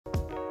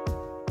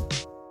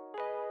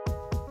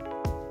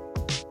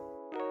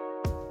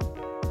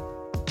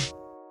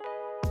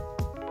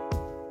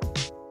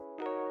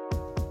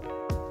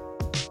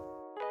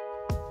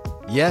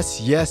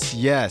Yes, yes,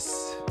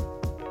 yes.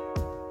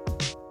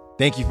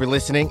 Thank you for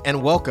listening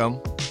and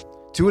welcome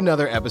to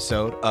another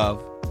episode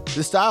of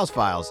The Styles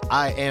Files.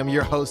 I am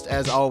your host,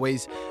 as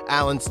always,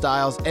 Alan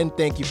Styles, and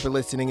thank you for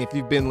listening. If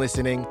you've been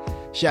listening,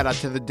 shout out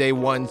to the day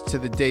ones, to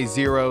the day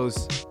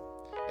zeros.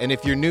 And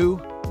if you're new,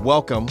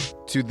 welcome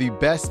to the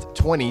best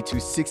 20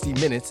 to 60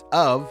 minutes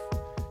of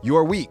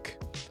your week.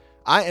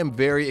 I am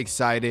very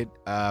excited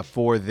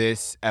for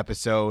this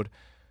episode.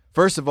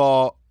 First of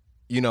all,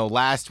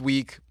 last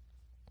week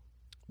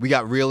we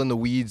got real in the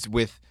weeds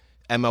with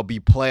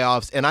MLB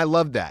playoffs, and I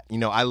love that.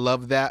 I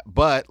love that.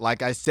 But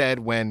like I said,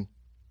 when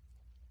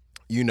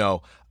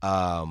all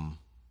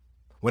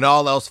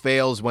else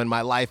fails, when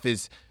my life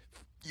is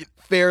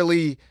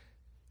fairly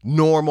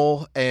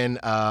normal and,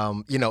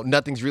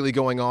 nothing's really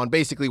going on,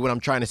 basically when I'm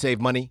trying to save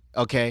money,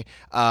 okay,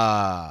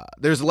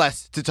 there's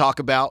less to talk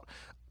about.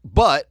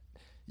 But,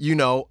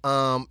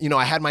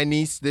 I had my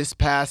niece this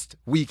past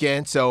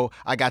weekend, so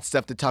I got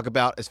stuff to talk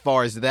about as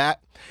far as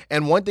that.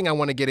 And one thing I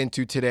want to get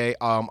into today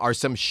are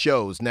some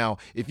shows. Now,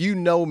 if you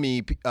know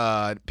me,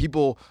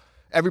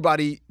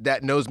 everybody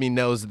that knows me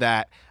knows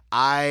that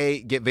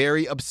I get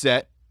very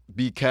upset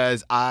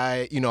because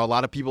a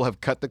lot of people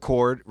have cut the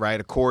cord, right?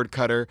 A cord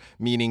cutter,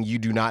 meaning you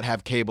do not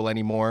have cable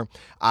anymore.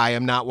 I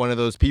am not one of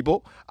those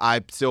people.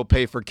 I still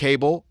pay for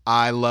cable.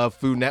 I love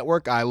Food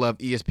Network. I love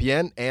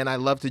ESPN, and I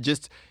love to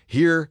just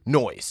hear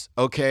noise,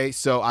 okay?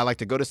 So I like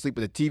to go to sleep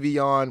with the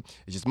TV on.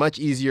 It's just much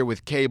easier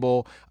with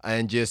cable,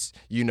 and just,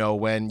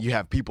 when you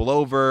have people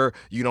over,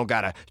 you don't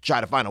got to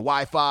try to find a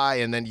Wi-Fi,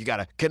 and then you got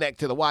to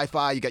connect to the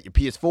Wi-Fi. You got your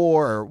PS4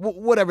 or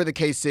whatever the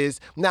case is.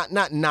 Not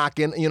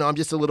knocking, I'm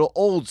just a little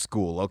old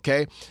school,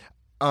 okay?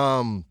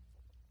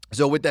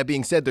 So with that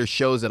being said, there's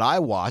shows that I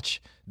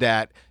watch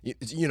that,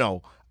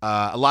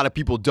 a lot of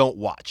people don't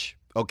watch.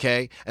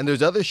 Okay. And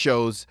there's other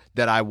shows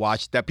that I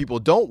watch that people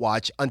don't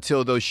watch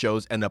until those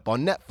shows end up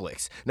on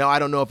Netflix. Now, I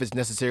don't know if it's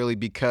necessarily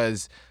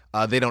because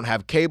they don't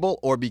have cable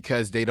or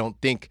because they don't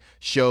think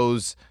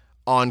shows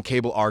on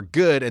cable are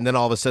good. And then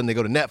all of a sudden they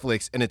go to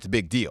Netflix and it's a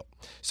big deal.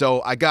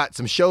 So I got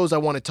some shows I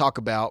want to talk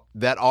about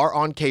that are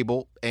on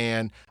cable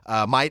and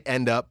might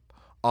end up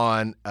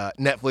on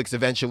Netflix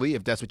eventually,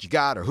 if that's what you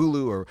got, or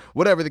Hulu, or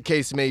whatever the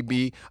case may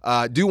be.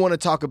 Do want to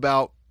talk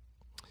about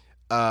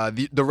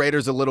the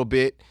Raiders a little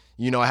bit.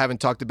 I haven't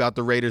talked about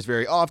the Raiders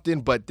very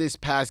often, but this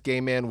past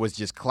game, man, was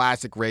just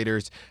classic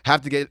Raiders.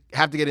 Have to get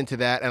into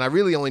that, and I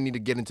really only need to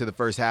get into the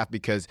first half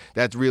because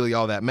that's really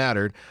all that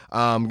mattered.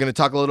 I'm going to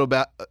talk a little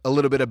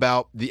bit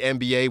about the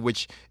NBA,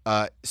 which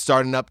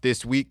starting up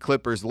this week,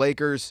 Clippers,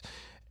 Lakers,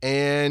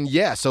 and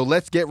yeah. So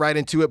let's get right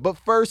into it. But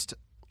first,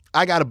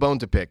 I got a bone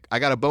to pick.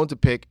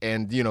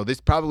 And,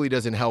 this probably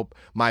doesn't help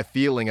my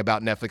feeling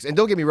about Netflix. And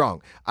don't get me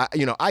wrong,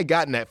 I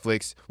got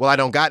Netflix. Well, I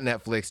don't got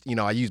Netflix.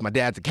 I use my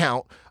dad's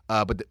account,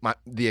 but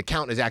the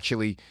account is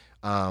actually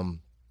in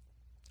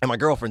my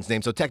girlfriend's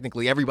name. So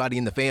technically, everybody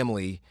in the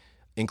family,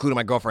 including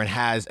my girlfriend,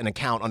 has an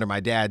account under my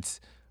dad's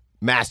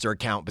master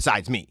account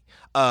besides me.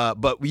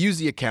 But we use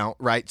the account,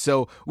 right?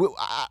 So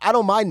I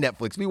don't mind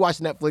Netflix. We watch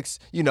Netflix,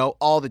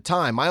 all the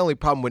time. My only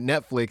problem with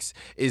Netflix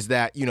is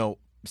that,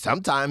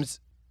 sometimes,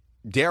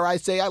 dare I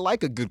say, I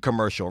like a good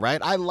commercial,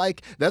 right?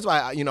 That's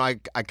why,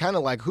 I kind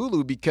of like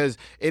Hulu because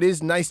it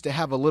is nice to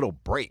have a little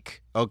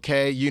break,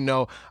 okay?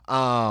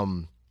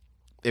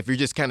 If you're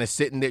just kind of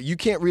sitting there, you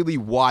can't really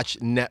watch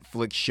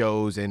Netflix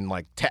shows and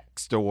like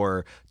text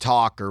or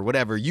talk or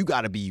whatever. You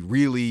got to be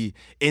really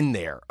in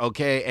there,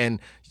 okay? And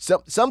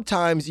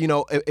sometimes,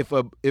 if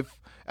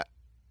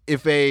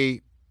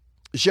a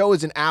show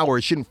is an hour,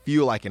 it shouldn't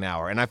feel like an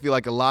hour. And I feel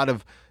like a lot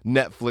of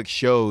Netflix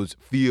shows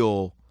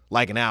feel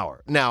like an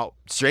hour. Now,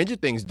 Stranger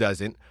Things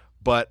doesn't,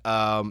 but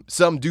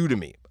some do to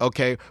me,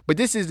 okay? But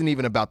this isn't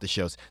even about the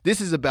shows. This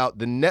is about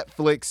the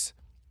Netflix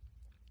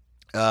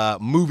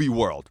movie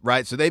world,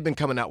 right? So they've been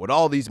coming out with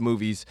all these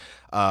movies,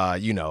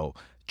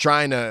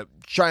 trying to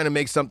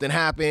make something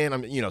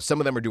happen. Some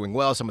of them are doing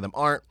well, some of them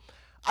aren't.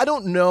 I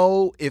don't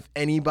know if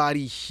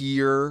anybody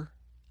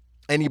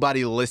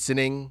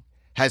listening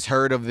has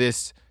heard of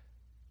this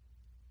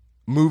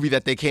movie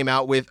that they came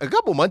out with a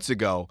couple months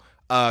ago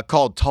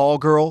called Tall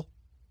Girl.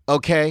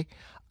 Okay.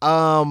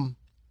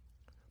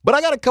 But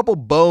I got a couple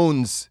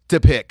bones to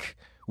pick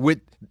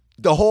with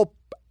the whole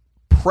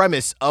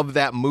premise of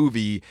that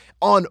movie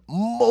on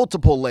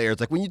multiple layers.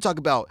 Like when you talk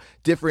about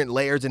different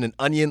layers in an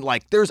onion,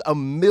 like there's a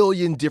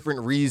million different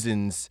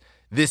reasons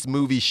this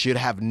movie should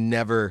have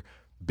never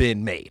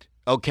been made.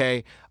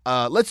 Okay.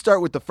 Let's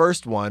start with the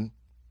first one.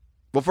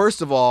 Well,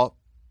 first of all,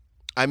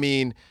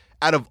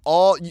 out of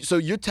all, so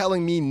you're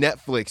telling me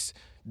Netflix,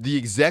 the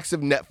execs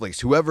of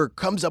Netflix, whoever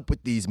comes up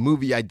with these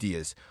movie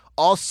ideas,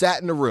 all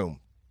sat in a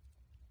room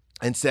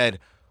and said,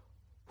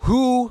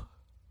 who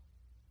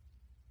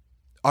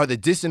are the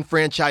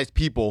disenfranchised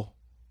people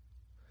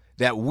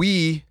that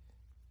we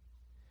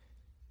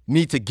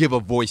need to give a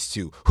voice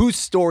to? Whose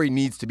story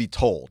needs to be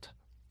told?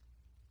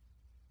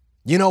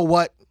 You know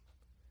what?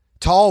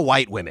 Tall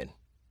white women.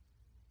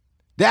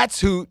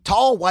 That's who,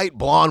 tall white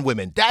blonde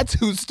women. That's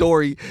whose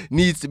story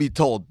needs to be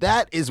told.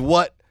 That is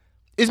what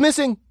is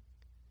missing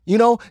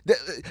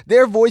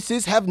Their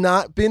voices have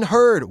not been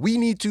heard. We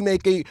need to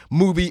make a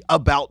movie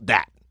about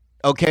that.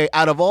 Okay,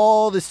 out of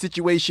all the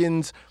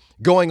situations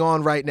going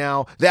on right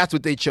now, that's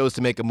what they chose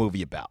to make a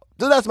movie about.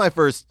 So that's my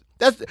first.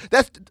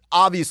 That's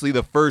obviously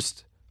the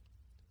first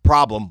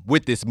problem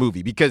with this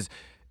movie, because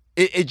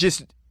it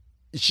just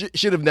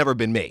should have never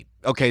been made.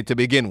 Okay, to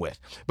begin with.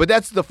 But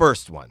that's the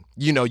first one.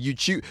 You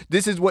choose.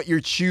 This is what you're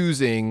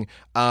choosing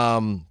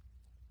to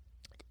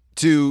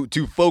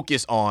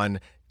focus on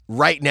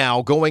right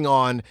now, going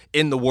on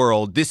in the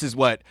world. This is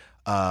what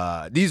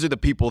these are the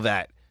people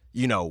that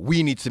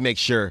we need to make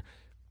sure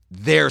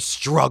their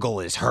struggle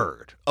is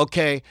heard.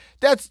 Okay,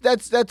 that's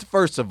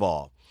first of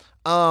all.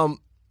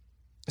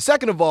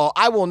 Second of all,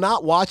 I will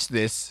not watch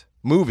this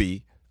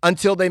movie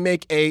until they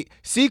make a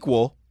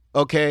sequel.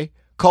 Okay,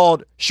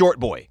 called Short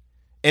Boy,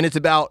 and it's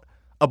about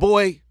a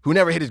boy who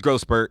never hit his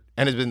growth spurt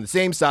and has been the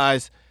same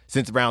size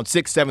since around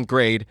 6th, 7th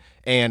grade.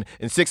 And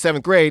in 6th,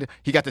 7th grade,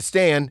 he got to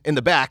stand in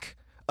the back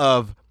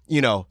of,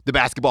 the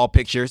basketball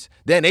pictures.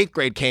 Then 8th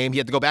grade came, he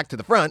had to go back to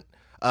the front.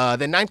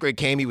 Then 9th grade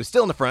came, he was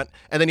still in the front.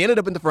 And then he ended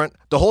up in the front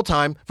the whole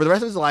time for the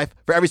rest of his life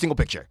for every single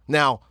picture.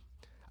 Now,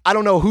 I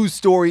don't know whose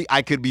story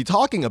I could be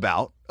talking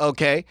about,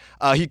 okay?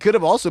 He could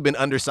have also been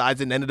undersized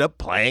and ended up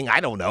playing,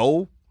 I don't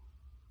know,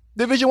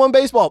 Division I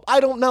baseball.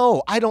 I don't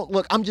know.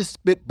 I'm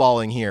just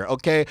spitballing here,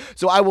 okay?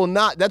 So I will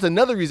not, that's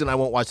another reason I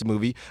won't watch the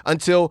movie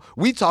until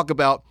we talk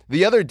about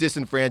the other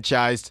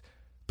disenfranchised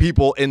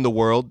people in the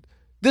world,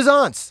 the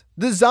Zonts.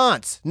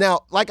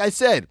 Now, like I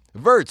said,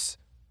 Verts,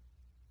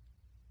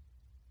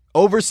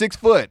 over 6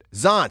 foot.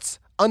 Zonts,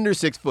 under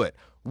 6 foot.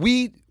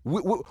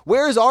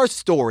 Where's our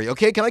story,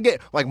 okay? Can I get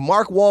like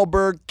Mark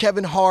Wahlberg,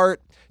 Kevin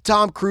Hart,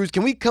 Tom Cruise?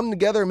 Can we come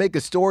together and make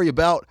a story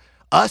about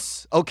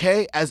us,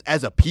 okay,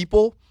 as a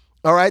people?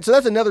 All right, so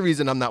that's another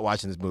reason I'm not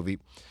watching this movie.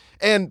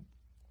 And,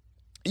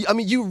 I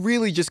mean, you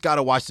really just got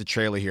to watch the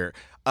trailer here.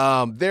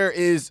 There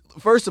is,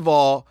 first of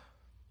all,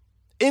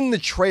 in the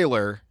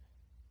trailer,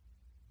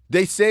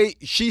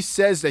 she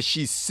says that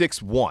she's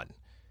 6'1",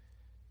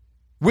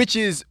 which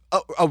is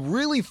a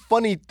really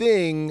funny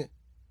thing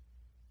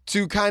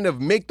to kind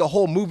of make the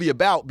whole movie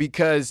about,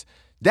 because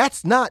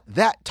that's not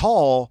that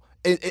tall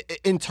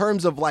in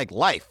terms of, like,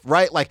 life,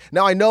 right? Like,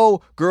 now I know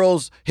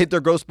girls hit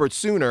their growth spurt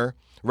sooner,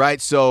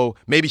 right? So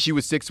maybe she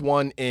was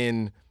 6'1"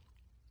 in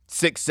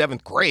 6th,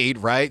 7th grade,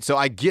 right? So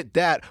I get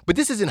that. But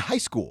this is in high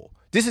school.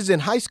 This is in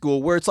high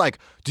school where it's like,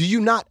 do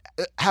you not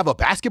have a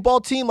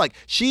basketball team? Like,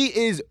 she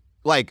is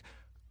like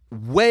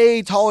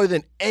way taller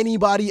than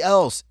anybody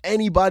else in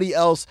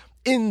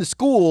the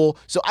school.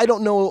 So I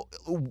don't know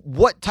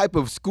what type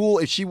of school,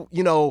 if she,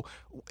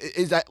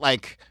 is that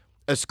like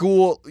a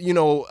school,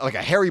 like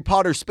a Harry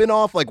Potter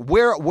spinoff? Like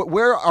where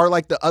are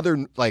like the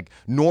other like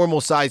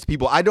normal sized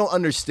people? I don't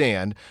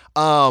understand.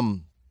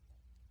 And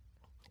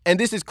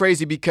this is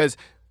crazy because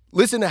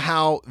listen to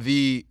how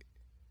the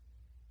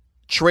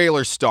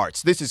trailer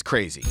starts. This is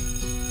crazy.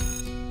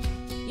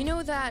 You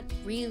know that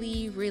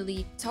really,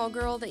 really tall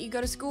girl that you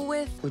go to school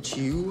with? Would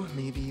you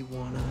maybe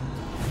wanna...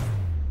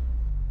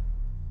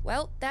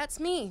 Well, that's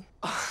me.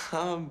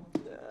 Never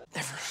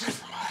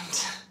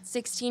mind.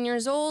 16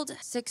 years old,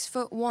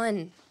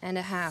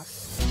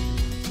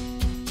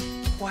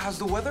 6'1.5". Well, how's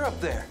the weather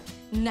up there?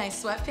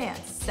 Nice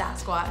sweatpants,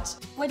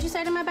 Sasquatch. What'd you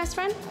say to my best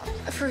friend?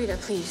 Farida,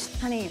 please.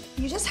 Honey,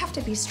 you just have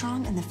to be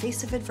strong in the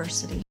face of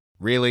adversity.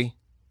 Really?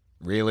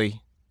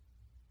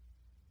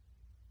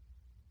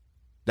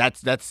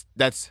 That's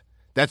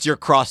your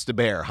cross to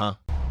bear, huh?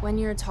 When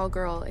you're a tall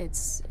girl,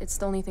 it's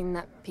the only thing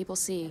that people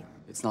see.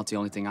 It's not the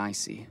only thing I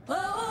see.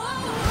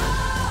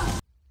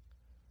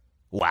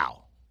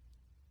 Wow.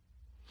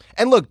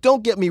 And look,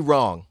 don't get me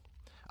wrong.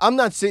 I'm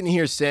not sitting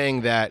here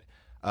saying that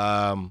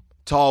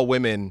tall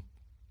women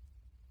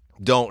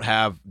don't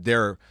have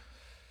their,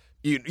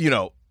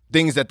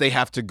 things that they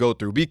have to go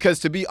through. Because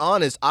to be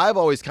honest, I've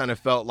always kind of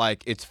felt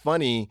like it's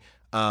funny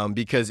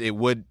because it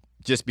would,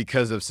 just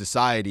because of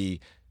society,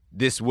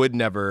 this would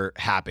never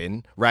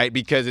happen, right?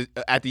 Because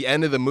at the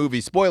end of the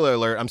movie, spoiler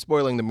alert, I'm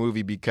spoiling the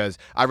movie because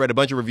I read a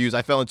bunch of reviews.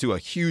 I fell into a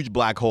huge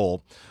black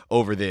hole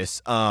over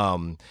this.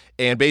 And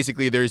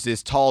basically there's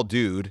this tall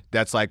dude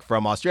that's like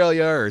from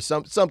Australia or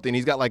something.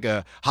 He's got like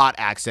a hot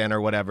accent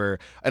or whatever.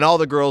 And all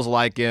the girls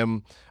like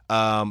him.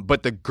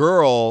 But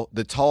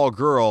the tall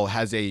girl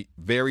has a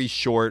very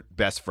short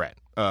best friend.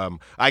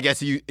 I guess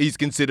he's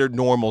considered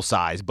normal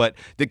size, but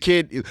the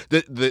kid,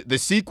 the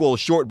sequel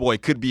Short Boy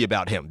could be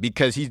about him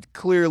because he's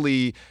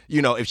clearly,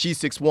 if she's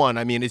 6'1",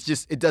 I mean,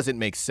 it doesn't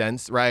make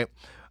sense, right?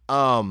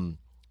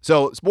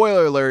 So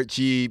spoiler alert,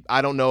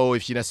 I don't know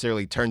if she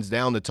necessarily turns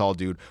down the tall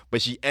dude,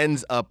 but she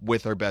ends up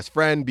with her best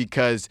friend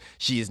because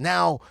she is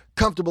now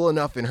comfortable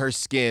enough in her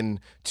skin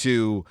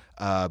to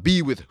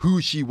be with who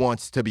she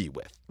wants to be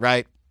with,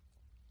 right?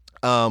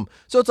 So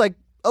it's like,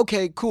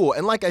 okay, cool.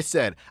 And like I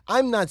said,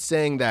 I'm not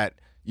saying that,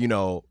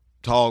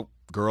 tall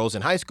girls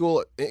in high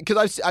school,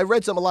 because I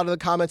read a lot of the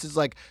comments. It's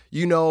like,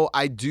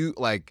 I do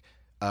like,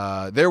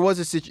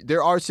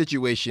 there are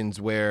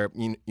situations where,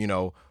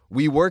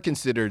 we were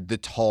considered the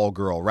tall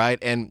girl, right?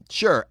 And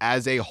sure,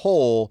 as a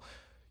whole,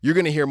 you're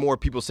going to hear more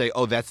people say,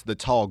 oh, that's the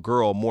tall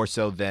girl, more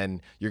so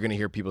than you're going to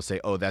hear people say,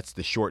 oh, that's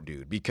the short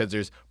dude. Because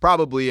there's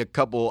probably a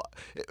couple,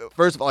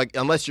 first of all, like,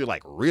 unless you're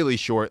like really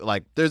short,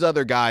 like there's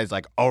other guys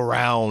like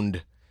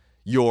around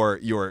your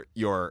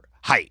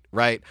height,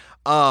 right?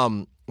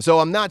 So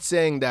I'm not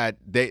saying that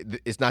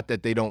it's not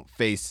that they don't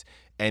face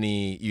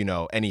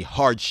any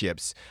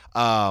hardships.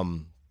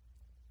 My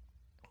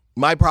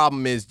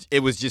problem is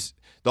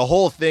the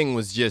whole thing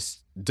was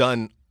just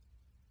done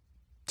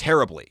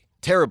terribly.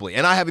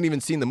 And I haven't even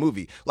seen the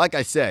movie. Like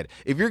I said,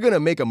 if you're going to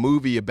make a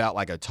movie about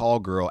like a tall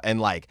girl and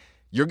like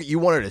you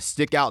want her to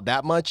stick out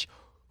that much,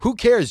 who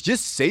cares?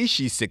 Just say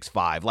she's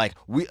 6'5". Like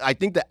I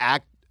think the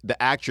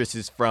actress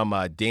is from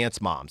Dance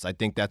Moms. I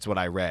think that's what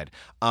I read.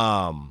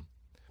 But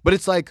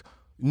it's like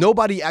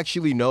nobody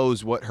actually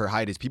knows what her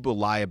height is. People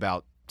lie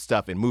about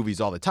stuff in movies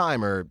all the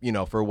time, or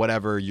for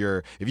whatever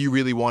if you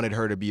really wanted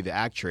her to be the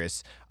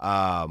actress,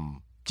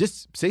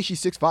 just say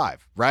she's 6'5",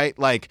 right?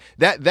 Like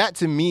that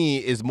to me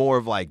is more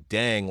of like,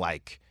 dang,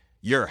 like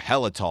you're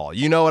hella tall.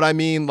 You know what I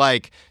mean?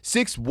 Like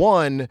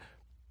 6'1",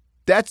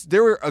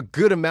 there were a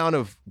good amount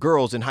of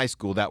girls in high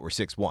school that were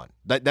 6'1".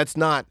 That's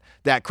not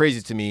that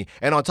crazy to me.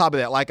 And on top of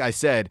that, like I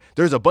said,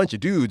 there's a bunch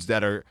of dudes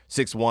that are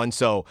 6'1".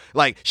 So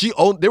like she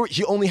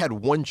only had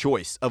one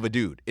choice of a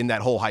dude in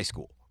that whole high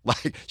school.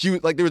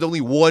 Like there was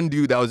only one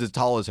dude that was as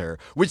tall as her,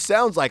 which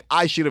sounds like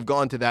I should have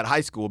gone to that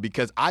high school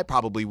because I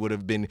probably would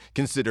have been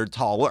considered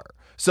taller.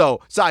 So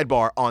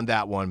sidebar on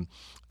that one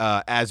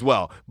as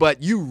well.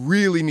 But you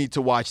really need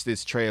to watch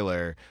this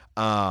trailer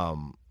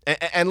and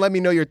let me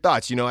know your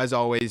thoughts. As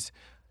always,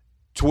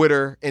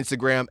 Twitter,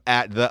 Instagram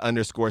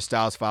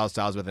 @the_Styles File,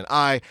 Styles with an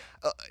I.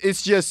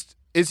 It's just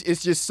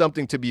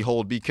something to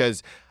behold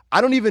because I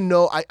don't even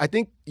know. I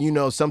think,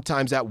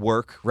 sometimes at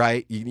work,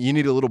 right, you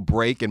need a little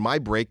break. And my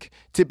break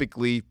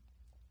typically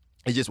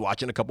is just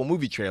watching a couple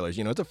movie trailers.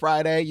 It's a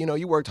Friday.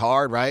 You worked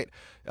hard, right?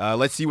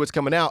 Let's see what's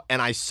coming out.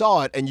 And I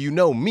saw it. And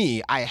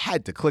me, I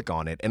had to click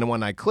on it. And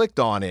when I clicked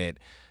on it,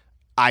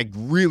 I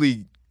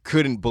really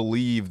couldn't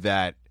believe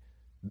that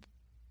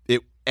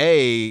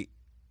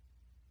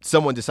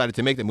someone decided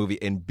to make that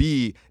movie, and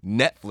B,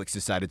 Netflix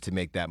decided to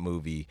make that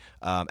movie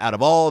out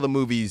of all the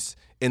movies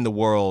in the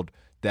world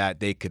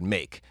that they could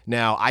make.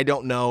 Now, I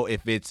don't know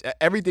if it's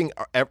everything.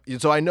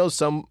 So I know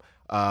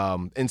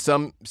in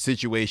some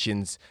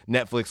situations,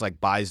 Netflix like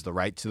buys the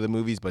right to the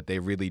movies, but they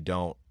really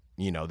don't,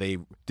 they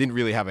didn't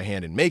really have a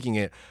hand in making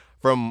it.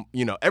 From,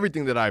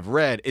 everything that I've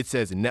read, it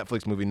says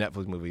Netflix movie,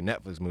 Netflix movie,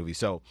 Netflix movie.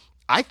 So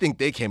I think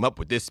they came up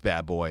with this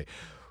bad boy,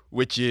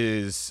 which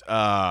is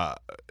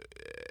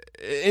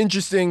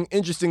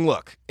interesting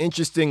look.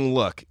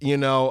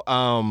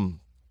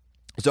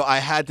 So I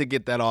had to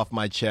get that off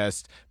my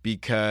chest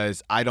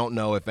because I don't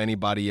know if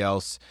anybody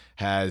else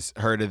has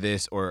heard of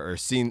this or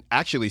seen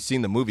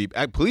the movie.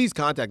 Please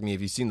contact me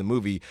if you've seen the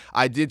movie.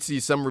 I did see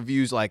some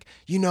reviews like,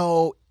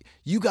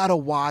 you got to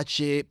watch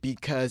it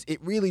because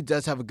it really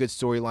does have a good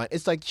storyline.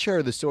 It's like,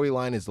 sure, the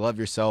storyline is love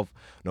yourself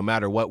no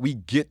matter what. We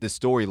get the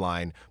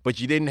storyline, but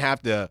you didn't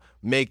have to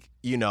make,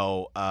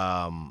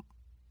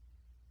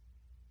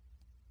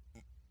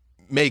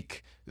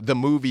 make the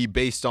movie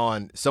based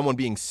on someone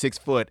being 6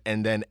 foot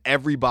and then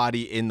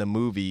everybody in the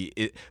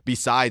movie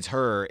besides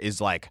her is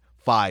like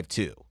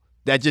 5'2".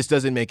 That just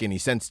doesn't make any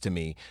sense to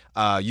me.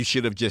 You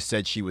should have just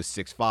said she was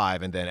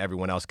 6'5", and then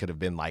everyone else could have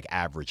been like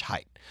average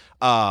height.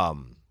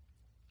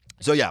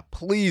 So yeah,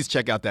 please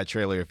check out that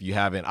trailer if you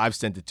haven't. I've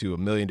sent it to a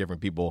million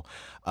different people,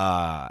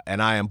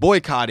 and I am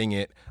boycotting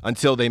it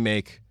until they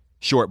make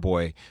Short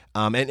Boy.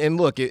 And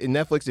look, in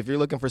Netflix, if you're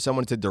looking for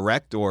someone to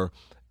direct or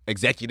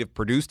executive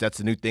produce, that's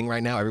the new thing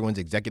right now. Everyone's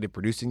executive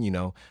producing.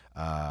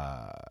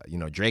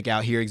 Drake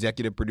out here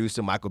executive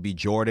producing. Michael B.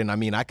 Jordan. I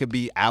mean, I could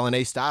be Alan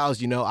A.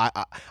 Styles.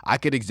 I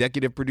could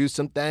executive produce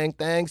some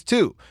things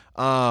too.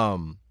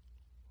 So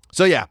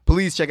yeah,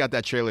 please check out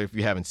that trailer if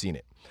you haven't seen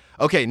it.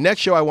 Okay, next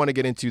show I want to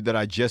get into that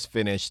I just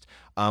finished.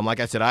 Like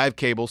I said, I have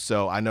cable,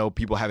 so I know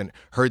people haven't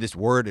heard this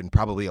word in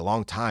probably a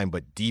long time,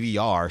 but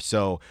DVR.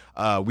 So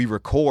we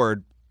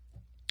record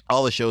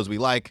all the shows we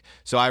like.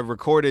 So I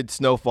recorded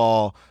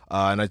Snowfall,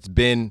 and it's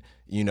been,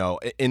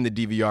 in the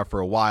DVR for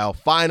a while.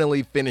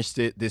 Finally finished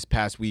it this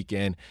past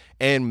weekend,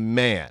 and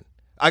man,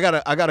 I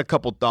got a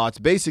couple thoughts.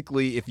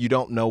 Basically, if you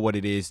don't know what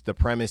it is, the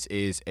premise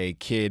is a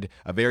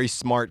very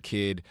smart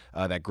kid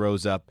that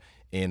grows up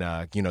in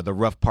the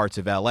rough parts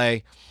of LA,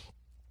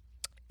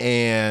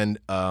 and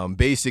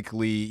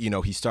basically,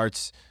 he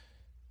starts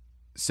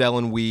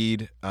selling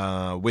weed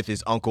with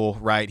his uncle,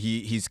 right?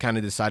 He's kind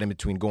of deciding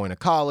between going to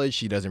college.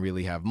 He doesn't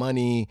really have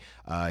money.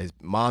 His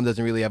mom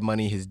doesn't really have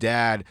money. His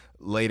dad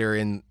later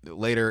in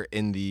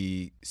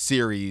the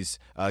series,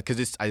 because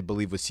this I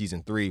believe was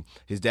season 3,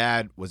 his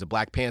dad was a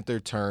Black Panther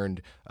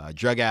turned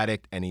drug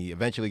addict, and he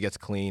eventually gets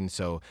clean.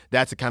 So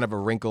that's a kind of a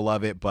wrinkle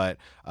of it. But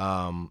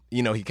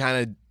he kind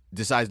of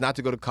decides not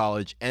to go to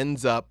college.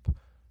 Ends up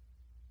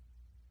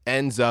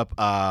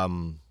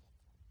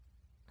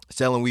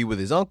selling weed with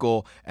his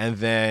uncle, and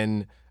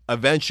then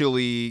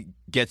eventually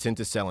gets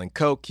into selling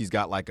coke. He's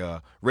got like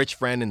a rich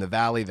friend in the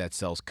valley that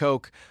sells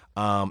coke.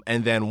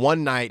 And then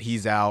one night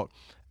he's out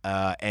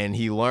and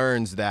he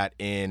learns that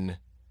in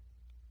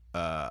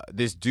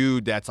this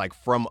dude that's like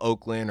from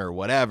Oakland or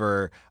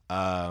whatever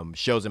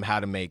shows him how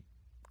to make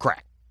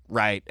crack,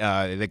 right?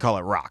 They call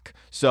it rock.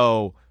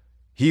 So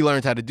he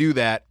learns how to do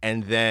that,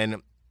 and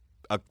then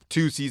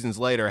 2 seasons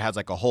later has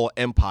like a whole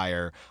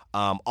empire.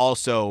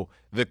 Also,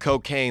 the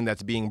cocaine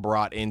that's being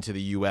brought into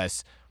the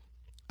U.S.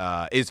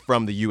 Is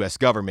from the U.S.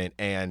 government,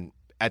 and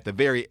at the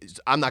very,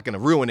 I'm not going to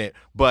ruin it,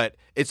 but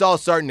it's all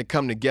starting to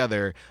come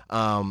together.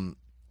 The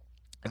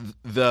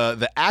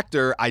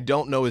actor, I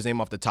don't know his name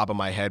off the top of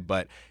my head,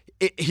 but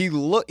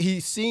he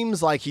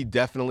seems like he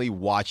definitely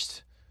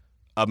watched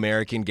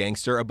American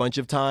Gangster a bunch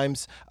of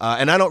times,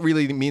 and I don't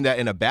really mean that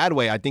in a bad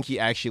way. I think he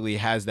actually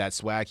has that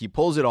swag. He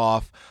pulls it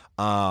off.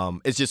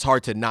 It's just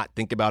hard to not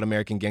think about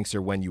American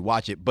Gangster when you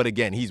watch it. But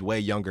again, he's way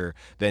younger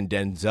than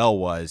Denzel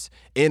was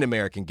in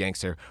American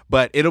Gangster.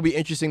 But it'll be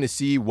interesting to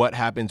see what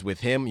happens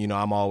with him. You know,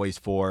 I'm always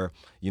for,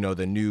 you know,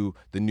 the new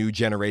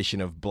generation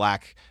of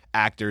black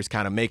actors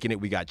kind of making it.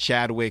 We got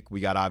Chadwick, we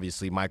got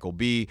obviously Michael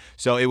B.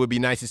 So it would be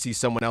nice to see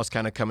someone else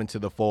kind of come into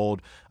the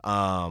fold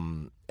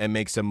and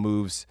make some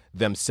moves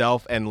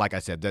themselves. And like I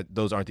said,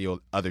 those aren't the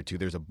other two.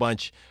 There's a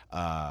bunch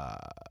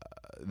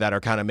that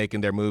are kind of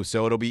making their moves.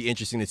 So it'll be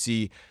interesting to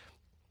see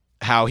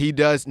how he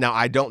does. Now,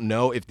 I don't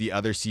know if the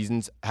other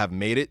seasons have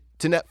made it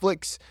to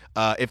Netflix.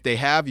 If they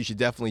have, you should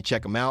definitely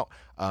check them out.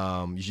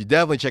 You should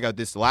definitely check out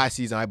this last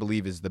season. I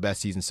believe is the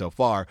best season so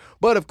far.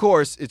 But of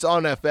course, it's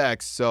on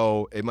FX,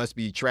 so it must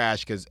be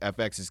trash because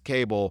FX is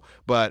cable.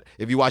 But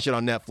if you watch it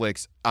on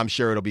Netflix, I'm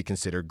sure it'll be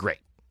considered great.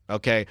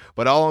 Okay,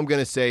 but all I'm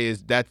gonna say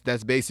is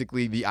that's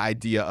basically the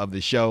idea of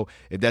the show.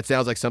 If that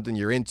sounds like something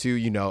you're into,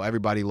 you know,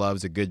 everybody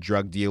loves a good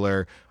drug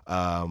dealer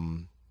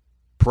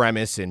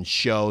premise and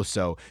show,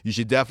 so you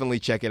should definitely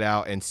check it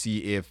out and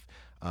see if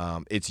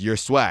it's your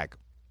swag.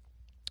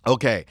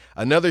 Okay,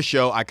 another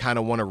show I kind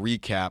of want to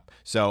recap.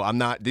 So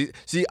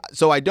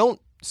so I don't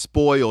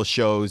spoil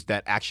shows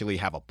that actually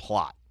have a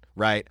plot,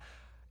 right?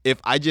 If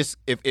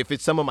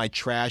it's some of my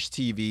trash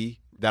TV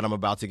that I'm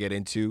about to get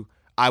into,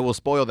 I will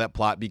spoil that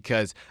plot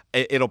because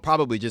it'll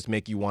probably just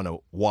make you want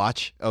to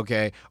watch,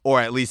 okay? Or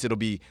at least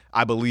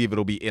I believe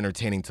it'll be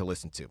entertaining to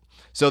listen to.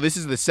 So this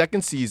is the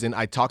second season.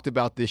 I talked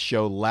about this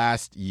show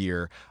last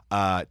year,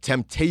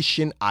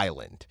 Temptation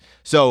Island.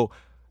 So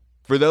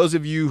for those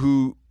of you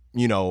who,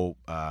 you know,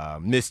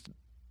 missed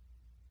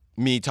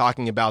me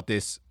talking about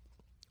this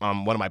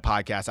on one of my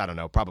podcasts, I don't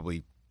know,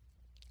 probably,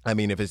 I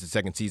mean, if it's the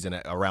second season,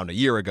 around a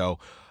year ago.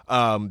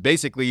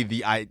 Basically,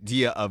 the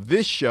idea of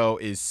this show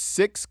is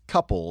 6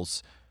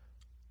 couples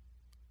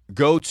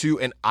go to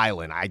an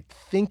island. I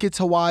think it's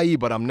Hawaii,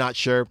 but I'm not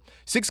sure.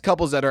 6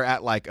 couples that are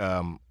at like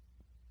a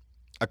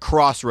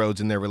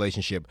crossroads in their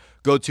relationship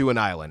go to an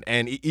island,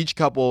 and each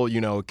couple,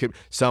 you know,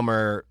 some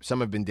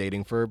have been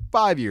dating for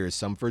 5 years,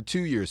 some for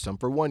 2 years, some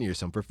for 1 year,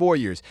 some for 4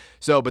 years.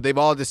 So, but they've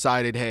all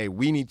decided, hey,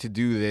 we need to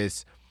do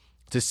this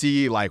to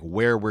see like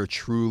where we're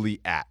truly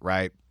at,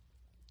 right?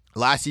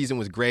 Last season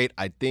was great.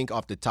 I think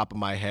off the top of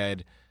my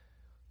head,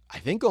 I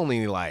think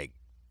only like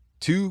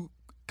 2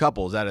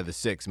 couples out of the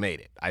 6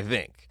 made it, I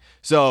think.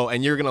 So,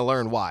 and you're going to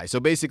learn why. So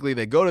basically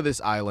they go to this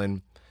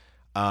island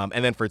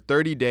and then for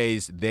 30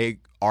 days they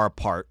are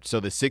apart. So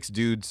the 6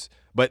 dudes,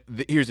 but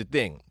here's the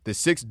thing. The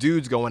 6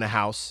 dudes go in a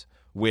house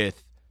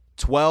with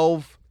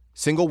 12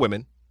 single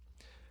women.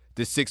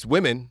 The 6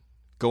 women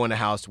go in a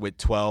house with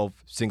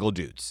 12 single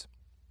dudes.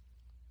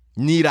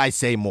 Need I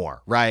say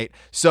more, right?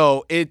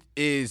 So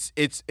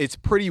it's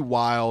pretty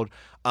wild.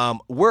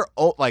 We're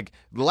like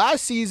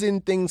last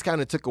season, things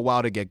kind of took a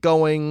while to get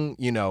going.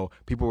 You know,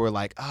 people were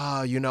like,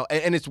 you know,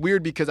 and it's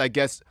weird because I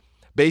guess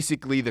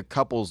basically the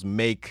couples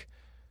make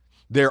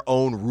their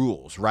own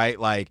rules, right?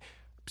 Like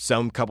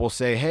some couples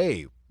say,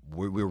 hey,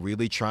 we're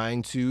really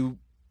trying to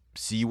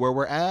see where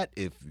we're at.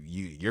 If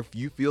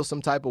you feel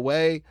some type of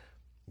way,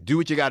 do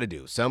what you got to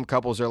do. Some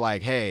couples are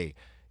like, hey,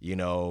 you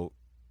know,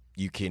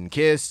 you can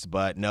kiss,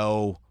 but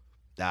no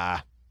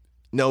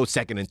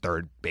second and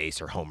third base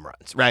or home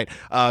runs, right?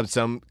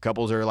 Some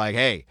couples are like,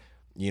 hey,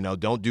 you know,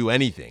 don't do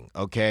anything,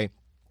 okay?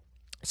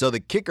 So the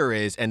kicker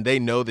is, and they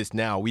know this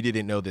now, we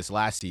didn't know this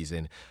last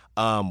season,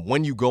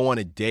 when you go on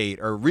a date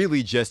or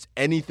really just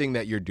anything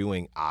that you're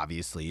doing,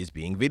 obviously, is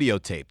being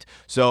videotaped.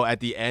 So at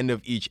the end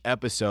of each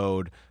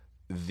episode,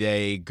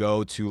 they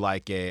go to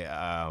like they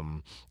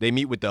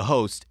meet with the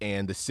host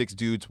and the 6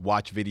 dudes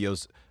watch a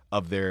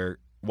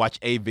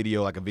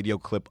video, like a video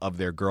clip of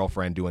their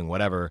girlfriend doing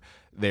whatever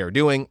they're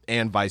doing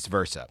and vice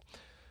versa.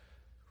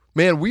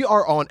 Man, we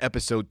are on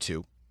episode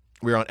 2.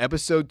 We're on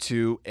episode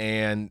 2,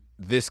 and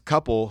this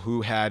couple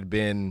who had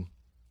been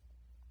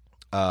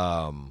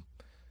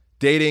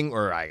dating,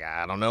 or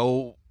I don't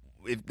know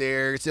if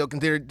they're still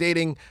considered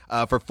dating,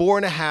 for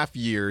 4.5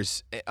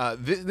 years.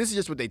 This is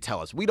just what they tell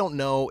us. We don't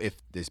know if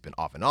this has been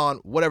off and on,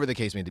 whatever the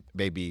case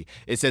may be.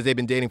 It says they've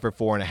been dating for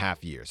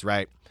 4.5 years,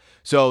 right?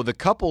 So the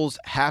couples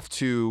have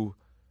to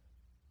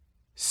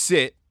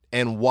sit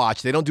and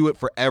watch. They don't do it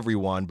for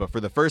everyone, but for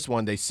the first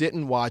one, they sit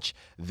and watch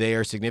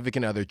their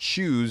significant other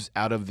choose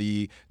out of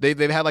the. They've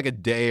had like a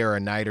day or a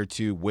night or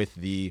two with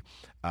the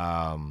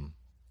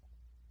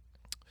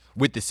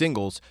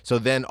singles. So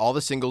then all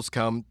the singles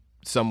come.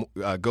 Some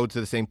go to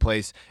the same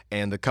place,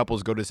 and the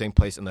couples go to the same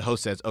place, and the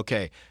host says,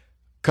 "Okay,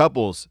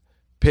 couples,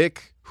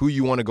 pick who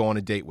you want to go on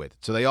a date with."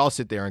 So they all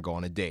sit there and go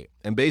on a date.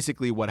 And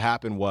basically, what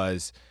happened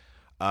was,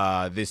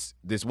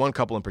 this one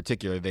couple in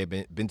particular, they've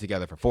been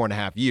together for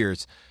 4.5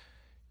 years.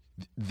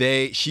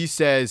 She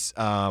says,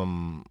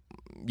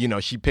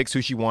 she picks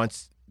who she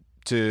wants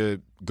to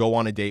go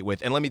on a date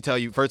with. And let me tell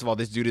you, first of all,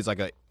 this dude is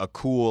like a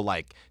cool,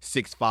 like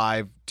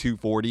 6'5",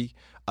 240.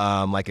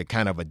 Like a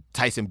kind of a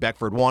Tyson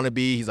Beckford wannabe.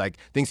 He's like,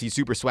 thinks he's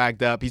super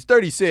swagged up. He's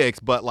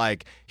 36, but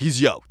like he's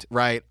yoked,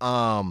 right?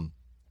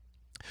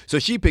 So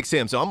she picks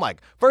him. So I'm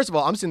like, first of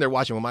all, I'm sitting there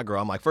watching with my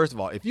girl. I'm like, first of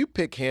all, if you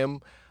pick him,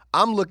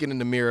 I'm looking in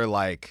the mirror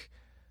like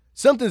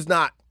something's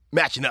not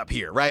matching up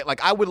here, right?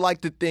 Like I would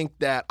like to think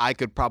that I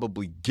could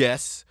probably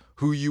guess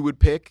who you would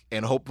pick,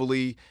 and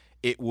hopefully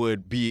it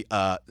would be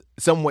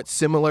somewhat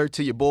similar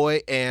to your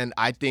boy. And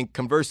I think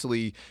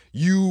conversely,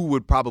 you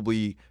would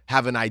probably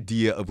have an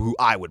idea of who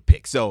I would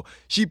pick. So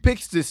she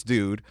picks this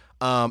dude,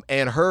 and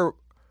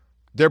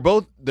they're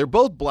both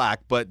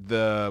black, but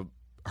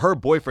her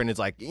boyfriend is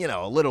like,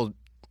 a little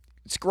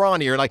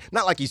scrawnier, like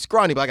not like he's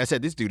scrawny, but like I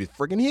said, this dude is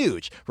freaking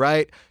huge,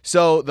 right?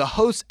 So the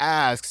host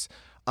asks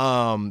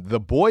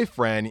the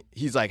boyfriend,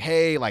 he's like,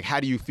 "Hey, like, how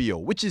do you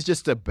feel?" Which is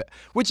just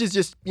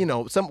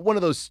one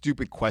of those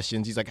stupid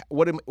questions. He's like,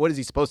 what is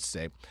he supposed to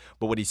say?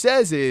 But what he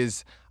says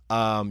is,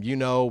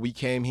 we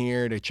came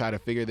here to try to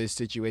figure this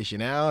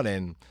situation out,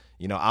 and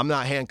I'm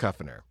not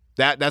handcuffing her.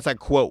 That's like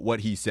quote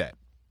what he said.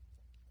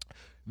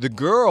 The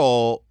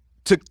girl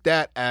took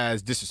that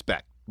as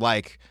disrespect.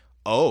 Like,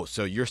 oh,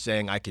 so you're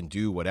saying I can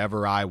do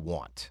whatever I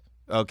want?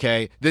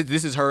 Okay,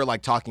 this is her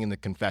like talking in the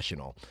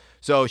confessional.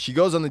 So she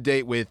goes on the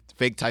date with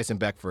fake Tyson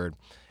Beckford,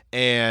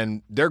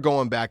 and they're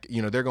going back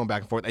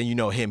and forth. And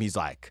him, he's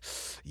like,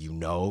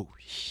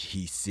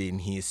 he's sitting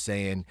here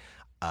saying,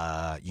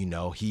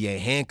 he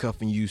ain't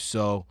handcuffing you,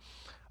 so,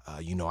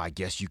 I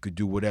guess you could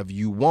do whatever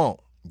you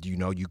want.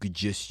 You could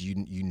just,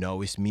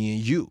 it's me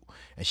and you.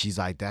 And she's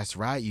like, that's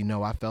right.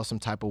 I felt some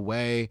type of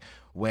way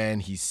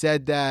when he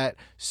said that.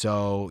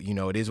 So,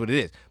 it is what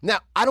it is. Now,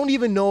 I don't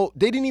even know.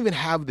 They didn't even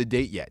have the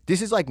date yet.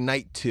 This is like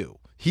night 2.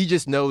 He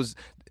just knows.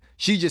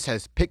 She just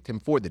has picked him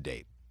for the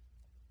date.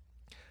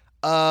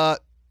 The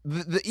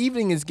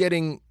evening is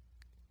getting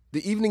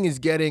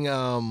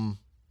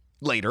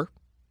later,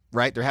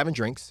 right? They're having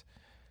drinks.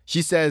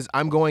 She says,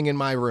 "I'm going in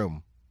my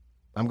room.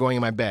 I'm going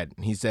in my bed."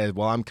 And he says,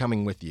 "Well, I'm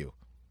coming with you."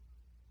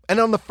 And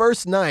on the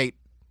first night,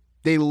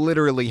 they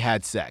literally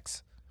had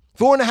sex.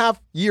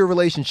 4.5-year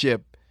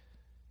relationship.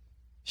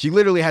 She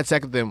literally had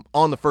sex with him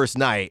on the first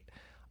night.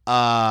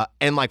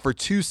 And like for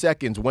 2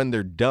 seconds when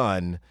they're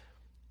done,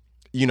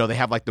 they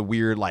have like the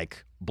weird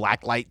like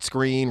black light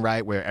screen,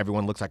 right, where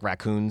everyone looks like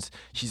raccoons.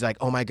 She's like,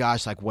 "Oh my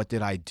gosh, like what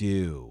did I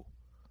do?"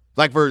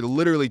 Like for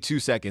literally 2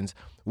 seconds,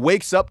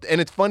 wakes up,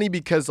 and it's funny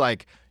because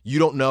like you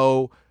don't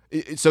know.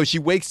 So she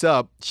wakes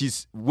up,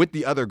 she's with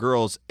the other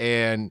girls,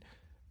 and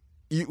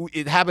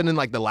it happened in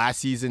like the last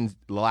season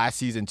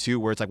too,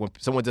 where it's like when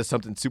someone does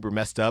something super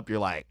messed up, you're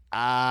like,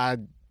 yeah,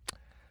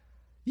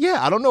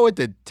 I don't know what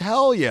to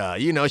tell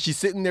you. She's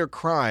sitting there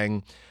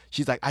crying.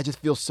 She's like, "I just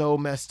feel so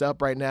messed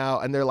up right now."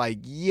 And they're like,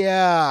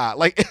 "Yeah."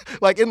 Like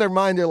in their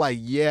mind, they're like,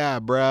 "Yeah,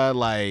 bruh,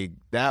 like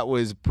that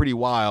was pretty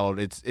wild.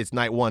 It's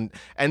night 1."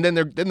 And then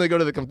they go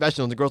to the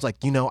confessional, and the girl's like,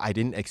 "I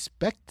didn't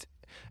expect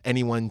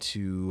anyone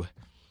to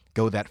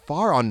go that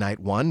far on night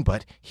 1,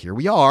 but here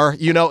we are."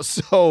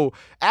 So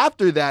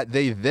after that,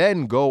 they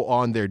then go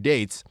on their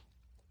dates.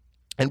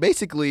 And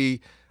basically,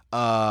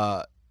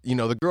 the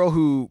girl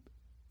who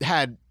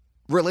had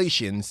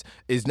relations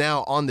is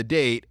now on the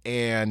date,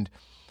 and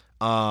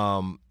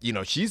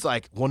she's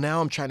like, "Well,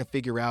 now I'm trying to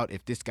figure out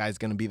if this guy's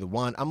going to be the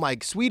one." I'm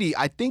like, "Sweetie,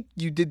 I think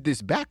you did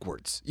this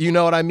backwards." You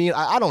know what I mean?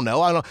 I don't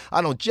know.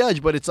 I don't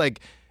judge, but it's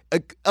like,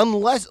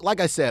 unless, like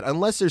I said,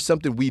 unless there's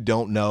something we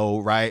don't know,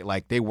 right?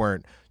 Like they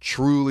weren't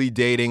truly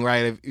dating,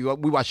 right?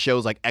 We watch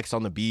shows like X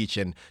on the Beach,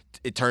 and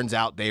it turns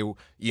out they,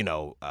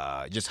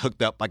 just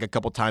hooked up like a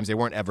couple times. They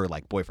weren't ever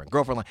like boyfriend,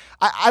 girlfriend. Like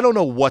I don't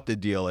know what the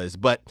deal is,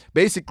 but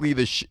basically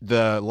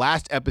the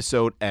last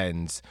episode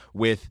ends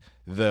with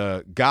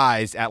the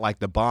guys at like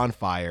the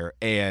bonfire,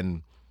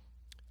 and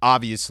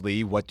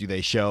obviously what do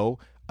they show?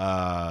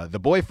 The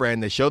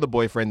boyfriend. They show the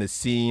boyfriend the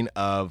scene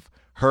of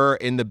her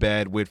in the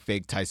bed with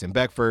fake Tyson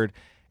Beckford,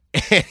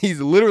 and he's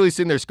literally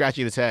sitting there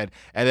scratching his head,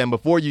 and then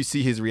before you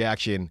see his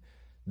reaction,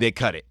 they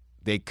cut it.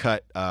 The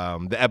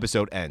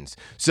episode ends.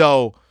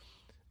 So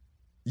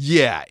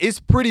yeah, it's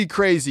pretty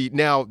crazy.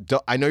 Now,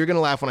 I know you're going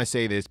to laugh when I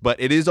say this, but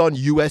it is on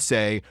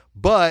USA.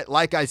 But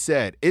like I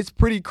said, it's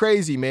pretty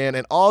crazy, man.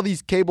 And all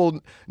these cable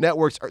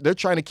networks, they're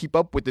trying to keep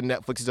up with the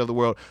Netflixes of the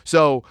world.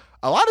 So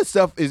a lot of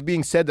stuff is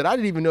being said that I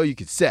didn't even know you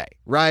could say,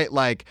 right?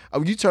 Like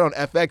when you turn on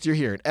FX, you're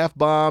hearing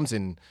F-bombs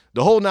and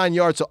the whole 9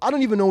 yards. So I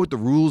don't even know what the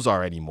rules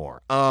are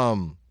anymore.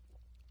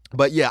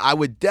 But yeah, I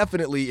would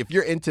definitely, if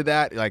you're into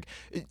that, like,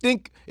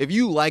 think if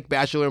you like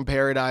Bachelor in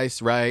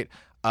Paradise, right?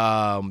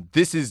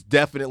 This has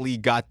definitely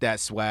got that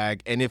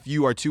swag. And if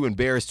you are too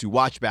embarrassed to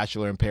watch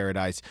Bachelor in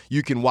Paradise,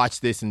 you can watch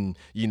this and,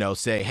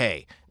 say,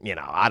 hey,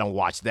 I don't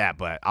watch that,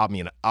 but I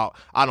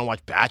don't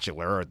watch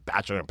Bachelor or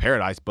Bachelor in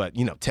Paradise, but,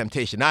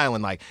 Temptation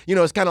Island, like,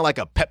 it's kind of like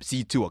a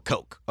Pepsi to a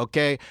Coke,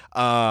 okay?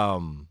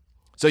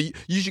 So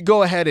you should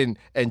go ahead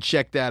and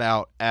check that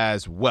out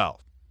as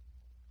well.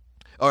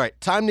 All right,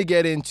 time to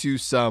get into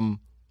some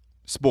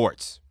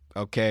sports,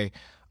 okay?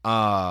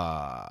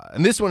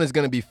 And this one is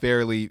going to be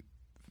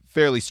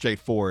fairly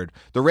straightforward.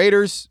 The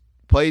Raiders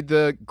played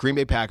the Green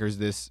Bay Packers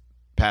this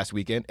past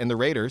weekend, and the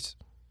Raiders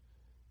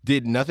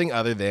did nothing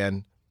other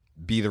than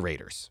be the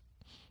Raiders,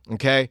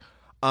 okay?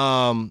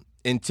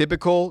 In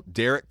typical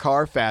Derek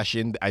Carr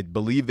fashion, I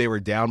believe they were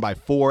down by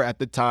 4 at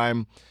the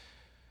time.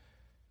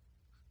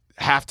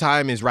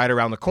 Halftime is right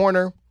around the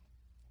corner.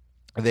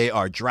 They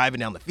are driving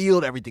down the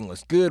field. Everything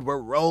looks good. We're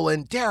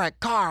rolling. Derek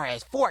Carr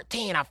is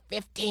 14 of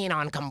 15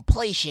 on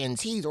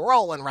completions. He's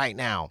rolling right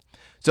now.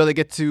 So they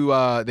get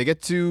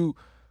to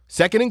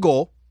second and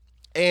goal.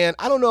 And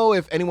I don't know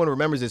if anyone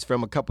remembers this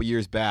from a couple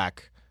years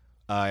back.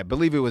 I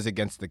believe it was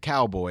against the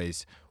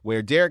Cowboys,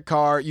 where Derek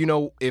Carr,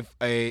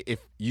 if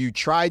you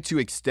try to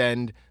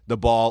extend the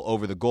ball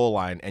over the goal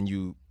line and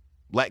you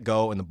let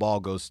go and the ball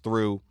goes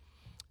through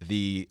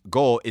the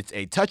goal, it's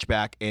a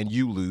touchback and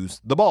you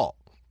lose the ball.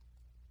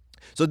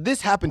 So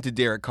this happened to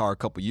Derek Carr a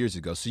couple years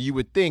ago, so you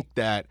would think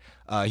that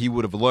he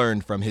would have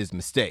learned from his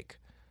mistake.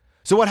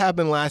 So what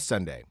happened last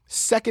Sunday?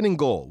 Second and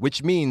goal,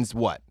 which means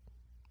what?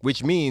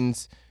 Which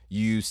means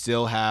you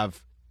still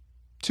have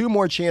 2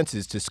 more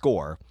chances to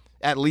score.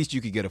 At least you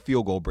could get a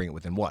field goal, bring it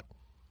within 1.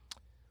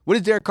 What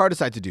does Derek Carr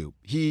decide to do?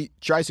 He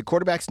tries to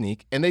quarterback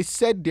sneak, and they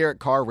said Derek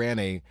Carr ran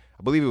I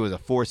believe it was a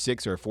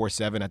 4.6 or a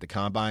 4.7 at the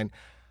combine.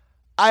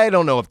 I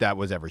don't know if that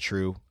was ever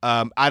true.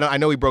 I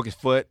know he broke his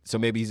foot, so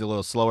maybe he's a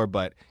little slower,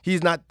 but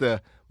he's not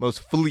the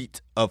most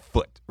fleet of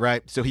foot,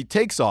 right? So he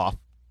takes off.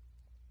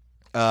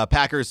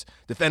 Packers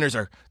defenders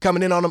are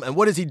coming in on him, and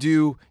what does he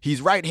do?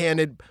 He's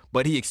right-handed,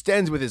 but he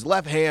extends with his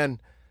left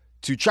hand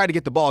to try to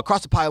get the ball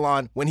across the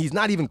pylon when he's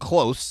not even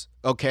close,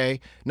 okay?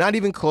 Not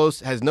even close,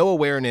 has no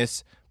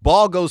awareness.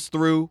 Ball goes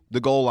through the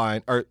goal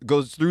line, or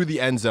goes through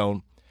the end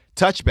zone.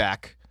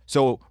 Touchback.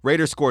 So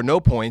Raiders score no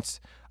points.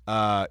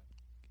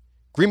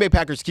 Green Bay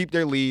Packers keep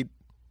their lead,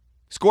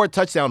 score a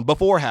touchdown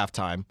before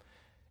halftime,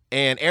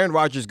 and Aaron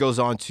Rodgers goes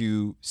on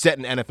to set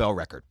an NFL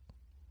record.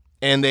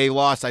 And they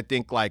lost, I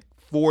think, like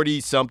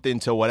 40-something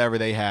to whatever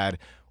they had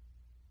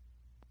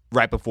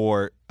right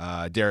before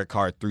Derek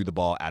Carr threw the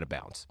ball out of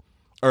bounds,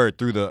 or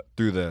through the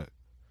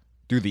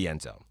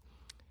end zone.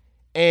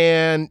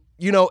 And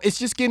it's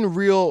just getting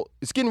real.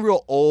 It's getting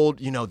real old.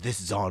 This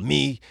is on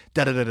me.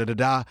 Da da da da da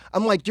da.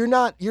 I'm like, you're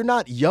not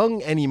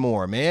young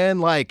anymore, man.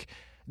 Like,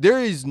 there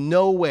is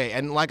no way.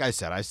 And like I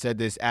said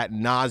this ad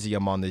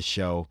nauseum on this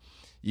show.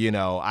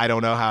 I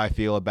don't know how I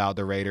feel about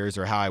the Raiders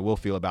or how I will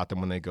feel about them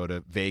when they go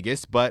to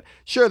Vegas. But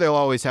sure, they'll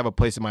always have a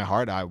place in my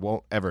heart. I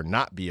won't ever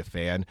not be a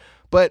fan.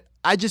 But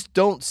I just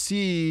don't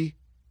see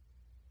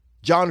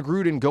John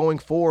Gruden going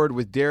forward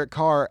with Derek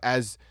Carr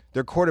as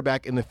their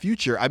quarterback in the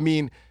future. I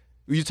mean,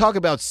 when you talk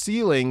about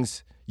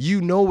ceilings,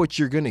 you know what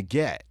you're going to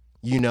get.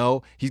 He's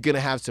going to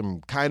have some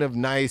kind of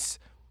nice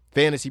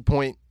fantasy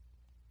point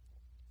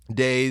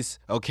days,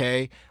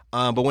 okay?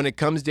 But when it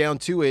comes down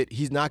to it,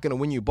 he's not going to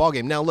win you a ball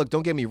game. Now, look,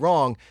 don't get me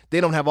wrong.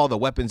 They don't have all the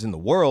weapons in the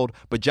world,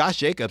 but Josh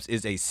Jacobs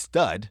is a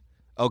stud,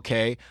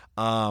 okay?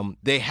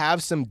 They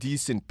have some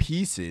decent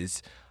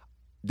pieces.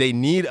 They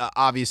need,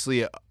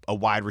 obviously, a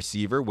wide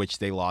receiver, which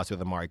they lost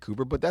with Amari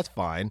Cooper, but that's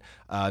fine.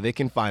 They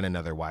can find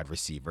another wide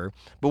receiver.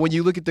 But when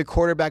you look at the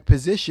quarterback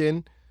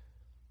position,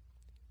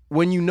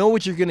 when you know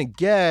what you're going to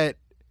get,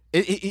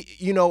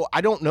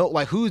 I don't know,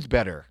 like, who's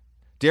better,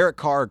 Derek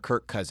Carr or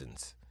Kirk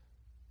Cousins?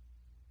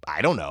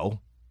 I don't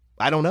know.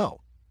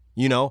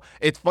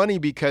 It's funny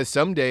because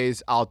some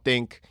days I'll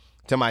think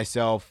to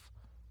myself,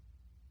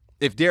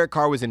 if Derek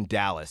Carr was in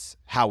Dallas,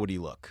 how would he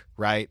look,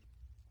 right?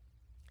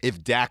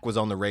 If Dak was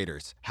on the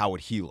Raiders, how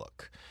would he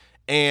look?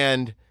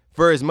 And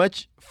for as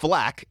much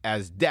flack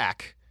as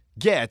Dak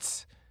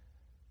gets,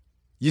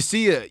 you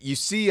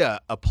see a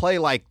play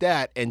like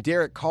that, and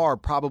Derek Carr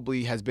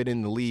probably has been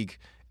in the league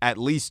at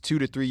least 2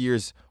 to 3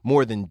 years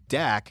more than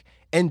Dak,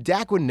 and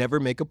Dak would never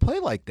make a play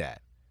like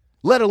that,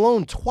 let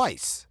alone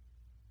twice.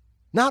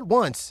 Not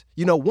once.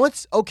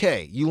 Once,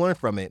 okay, you learned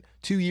from it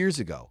 2 years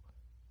ago.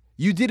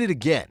 You did it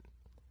again.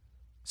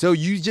 So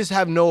you just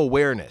have no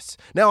awareness.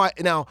 Now,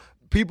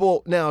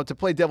 to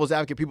play devil's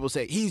advocate, people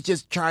say he's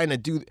just trying to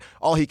do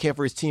all he can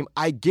for his team.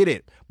 I get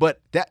it. But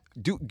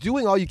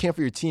doing all you can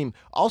for your team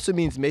also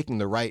means making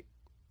the right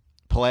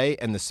play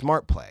and the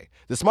smart play.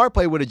 The smart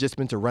play would have just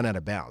been to run out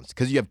of bounds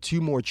because you have 2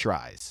 more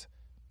tries.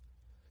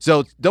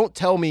 So don't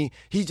tell me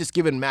he's just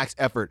giving max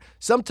effort.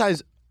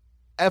 Sometimes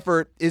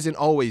effort isn't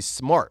always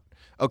smart.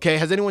 Okay,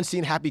 has anyone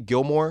seen Happy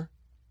Gilmore?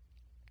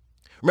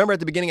 Remember at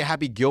the beginning of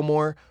Happy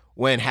Gilmore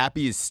when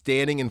Happy is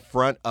standing in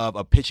front of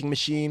a pitching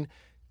machine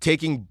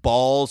taking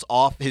balls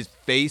off his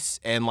face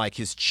and like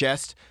his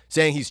chest,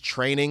 saying he's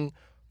training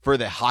for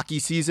the hockey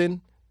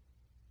season.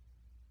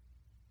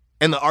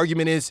 And the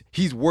argument is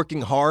he's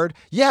working hard.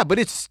 Yeah, but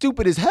it's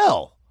stupid as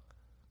hell.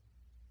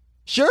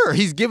 Sure,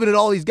 he's giving it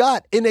all he's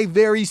got in a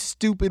very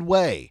stupid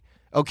way.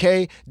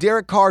 Okay?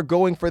 Derek Carr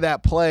going for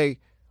that play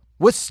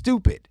was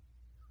stupid.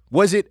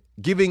 Was it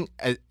giving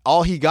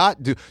all he got?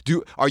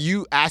 Are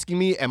you asking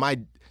me, am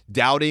I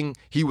doubting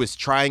he was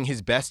trying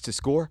his best to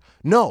score?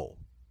 No.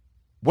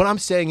 What I'm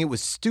saying, it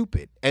was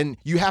stupid. And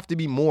you have to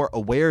be more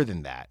aware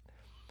than that.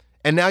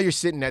 And now you're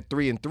sitting at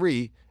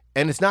 3-3,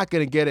 and it's not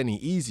going to get any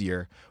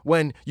easier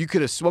when you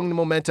could have swung the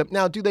momentum.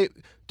 Now, do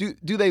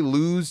they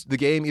lose the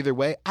game either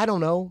way? I don't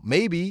know.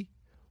 Maybe.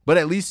 But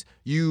at least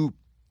you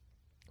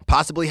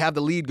possibly have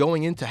the lead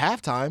going into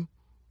halftime.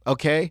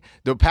 Okay?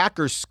 The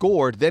Packers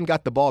scored, then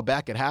got the ball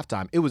back at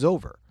halftime. It was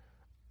over.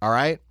 All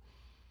right?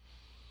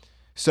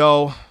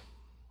 So,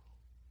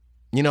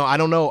 I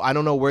don't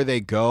know where they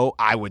go.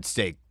 I would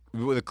say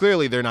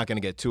clearly they're not going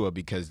to get Tua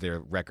because their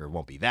record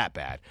won't be that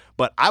bad.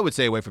 But I would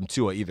stay away from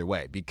Tua either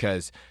way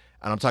because,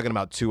 and I'm talking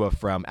about Tua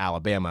from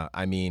Alabama,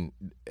 I mean,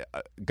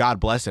 God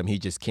bless him, he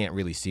just can't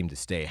really seem to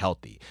stay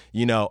healthy.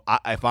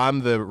 If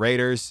I'm the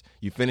Raiders,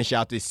 you finish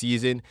out this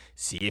season,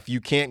 see if you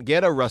can't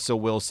get a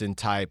Russell Wilson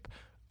type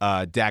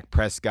Dak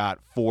Prescott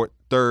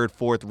third,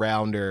 fourth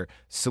rounder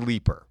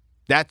sleeper.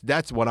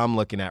 That's what I'm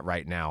looking at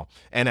right now,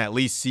 and at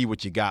least see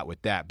what you got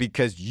with that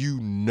because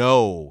you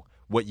know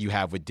what you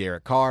have with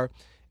Derek Carr.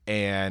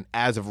 And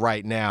as of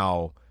right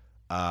now,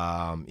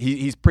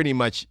 he's pretty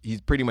much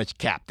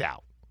capped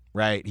out,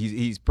 right?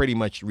 He's pretty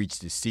much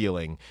reached his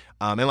ceiling.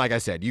 And like I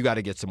said, you got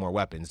to get some more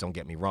weapons. Don't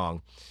get me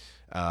wrong.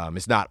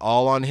 It's not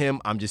all on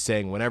him. I'm just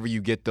saying whenever you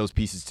get those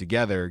pieces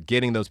together,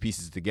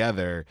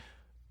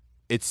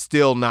 it's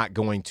still not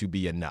going to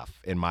be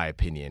enough, in my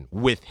opinion,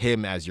 with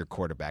him as your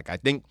quarterback. I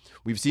think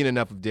we've seen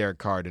enough of Derek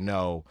Carr to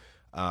know,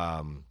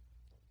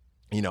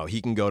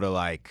 he can go to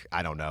I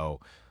don't know,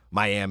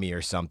 Miami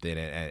or something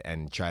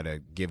and try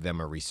to give them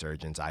a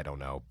resurgence. I don't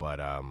know. But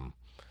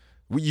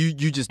you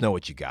just know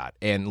what you got.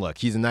 And look,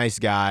 he's a nice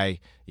guy,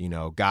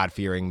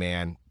 God-fearing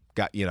man.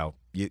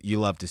 You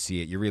love to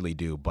see it. You really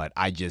do. But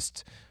I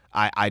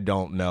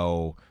don't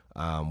know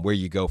where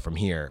you go from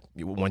here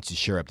once you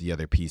shore up the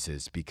other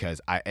pieces. Because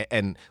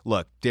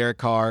look, Derek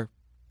Carr,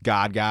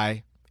 God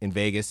guy in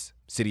Vegas,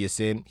 City of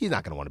Sin, he's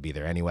not going to want to be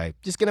there anyway.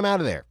 Just get him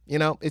out of there.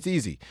 It's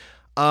easy.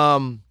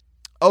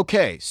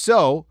 Okay,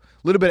 so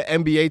a little bit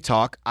of NBA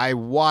talk. I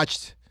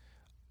watched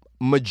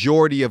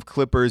majority of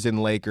Clippers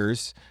and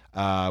Lakers,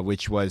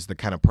 which was the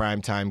kind of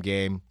primetime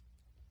game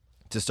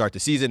to start the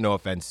season. No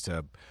offense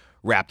to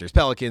Raptors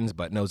Pelicans,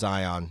 but no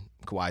Zion.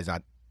 Kawhi's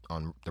not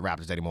on the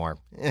Raptors anymore.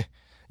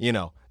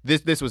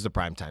 This was the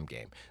primetime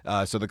game.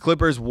 So the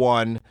Clippers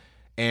won,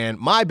 and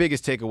my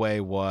biggest takeaway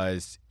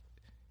was,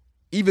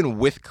 even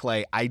with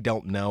Clay, I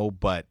don't know,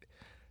 but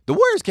the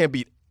Warriors can't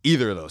beat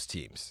either of those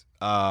teams.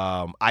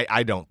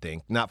 I don't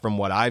think, not from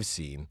what I've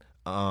seen.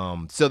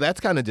 So that's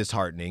kind of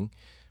disheartening.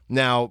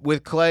 Now,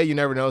 with Clay, you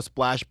never know,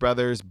 Splash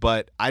Brothers,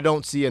 but I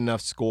don't see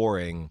enough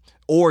scoring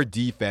or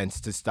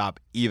defense to stop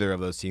either of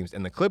those teams.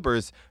 And the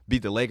Clippers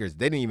beat the Lakers.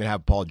 They didn't even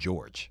have Paul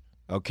George,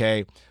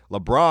 okay?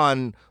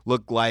 LeBron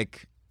looked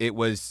like it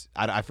was,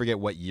 I forget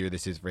what year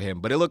this is for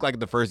him, but it looked like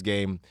the first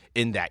game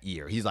in that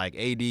year. He's like,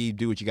 AD,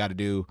 do what you got to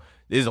do.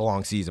 This is a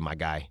long season, my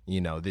guy.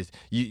 This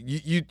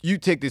you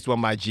take this one,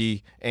 my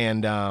G,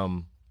 and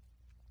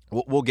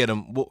we'll get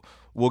him.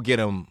 We'll get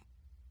him.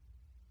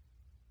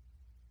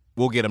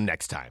 We'll get him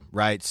next time,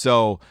 right?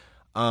 So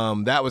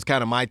that was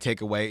kind of my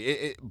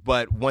takeaway.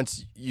 But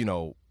once,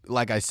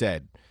 like I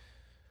said,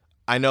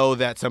 I know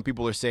that some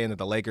people are saying that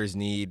the Lakers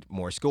need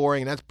more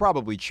scoring, and that's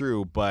probably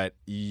true, but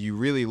you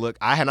really look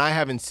 – I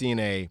haven't seen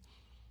and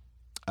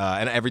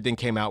everything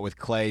came out with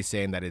Clay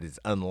saying that it is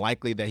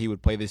unlikely that he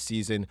would play this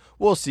season.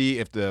 We'll see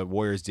if the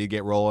Warriors did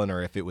get rolling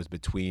or if it was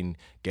between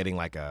getting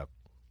like a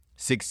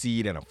 6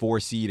 seed and a 4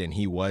 seed and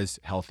he was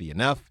healthy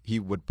enough, he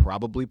would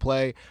probably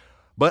play.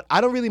 But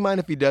I don't really mind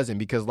if he doesn't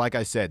because, like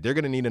I said, they're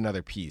going to need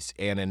another piece.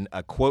 And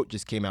a quote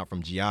just came out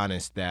from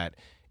Giannis that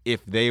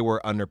if they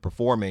were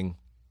underperforming,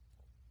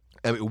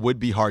 it would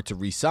be hard to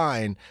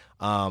re-sign.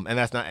 And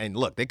that's not – and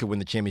look, they could win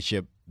the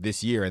championship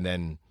this year and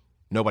then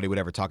nobody would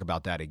ever talk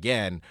about that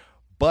again.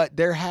 But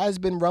there has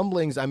been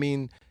rumblings. I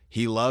mean,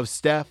 he loves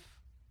Steph,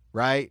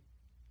 right?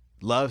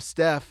 Loves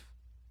Steph.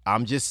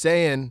 I'm just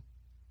saying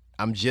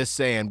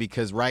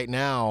because right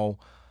now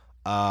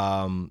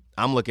I'm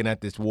looking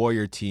at this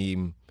Warrior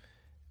team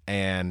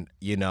and,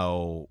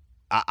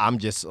 I'm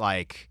just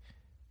like,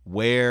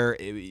 where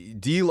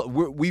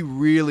we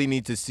really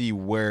need to see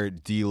where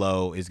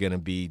D'Lo is going to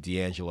be,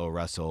 D'Angelo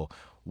Russell,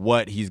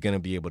 what he's going to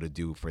be able to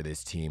do for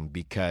this team.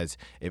 Because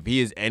if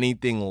he is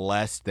anything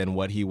less than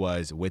what he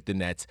was with the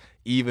Nets,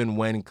 even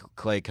when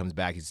Clay comes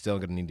back, he's still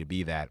going to need to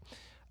be that.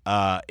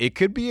 It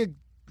could be a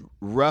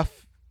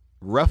rough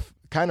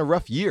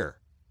year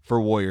for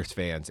Warriors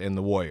fans and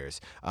the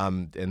Warriors.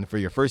 And for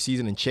your first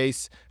season in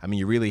Chase, I mean,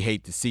 you really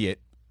hate to see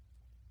it.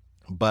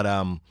 But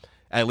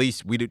At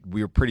least we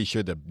were pretty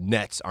sure the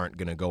Nets aren't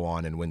going to go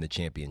on and win the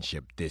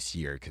championship this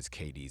year because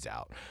KD's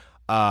out.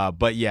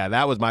 But yeah,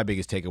 that was my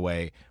biggest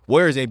takeaway.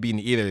 Warriors ain't beating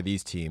either of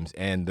these teams,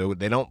 and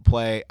they don't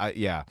play.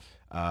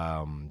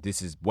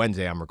 This is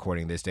Wednesday. I'm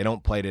recording this. They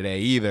don't play today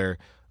either.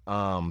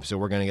 So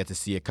we're gonna get to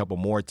see a couple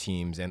more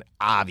teams, and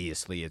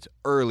obviously it's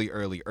early.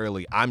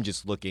 I'm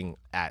just looking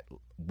at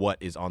what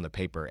is on the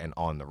paper and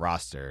on the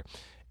roster,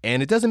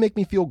 and it doesn't make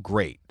me feel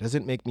great.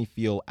 Doesn't make me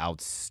feel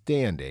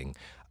outstanding.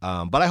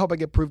 But I hope I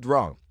get proved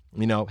wrong.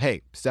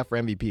 Hey, Steph for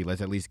MVP.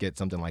 Let's at least get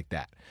something like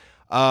that.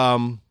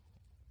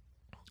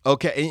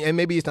 Okay, and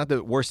maybe it's not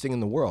the worst thing in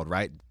the world,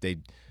 right? They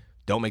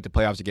don't make the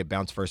playoffs to get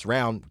bounced first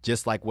round,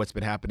 just like what's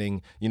been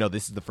happening.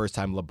 This is the first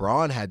time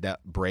LeBron had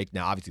that break.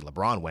 Now, obviously,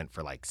 LeBron went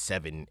for like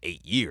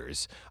 7-8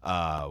 years.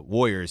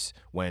 Warriors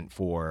went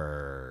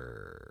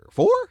for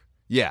 4?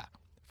 Yeah,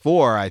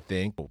 4, I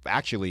think.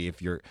 Actually,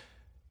 if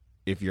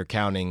you're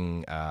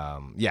counting,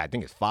 I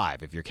think it's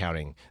 5 if you're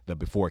counting the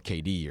before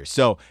KD years.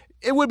 So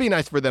it would be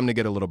nice for them to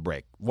get a little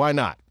break. Why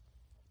not?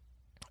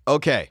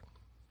 Okay.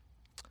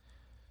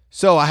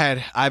 So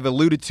I've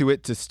alluded to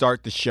it to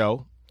start the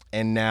show,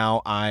 and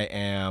now I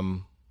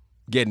am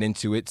getting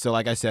into it. So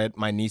like I said,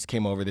 my niece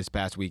came over this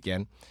past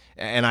weekend,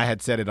 and I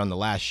had said it on the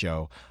last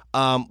show.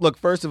 Look,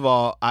 first of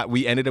all,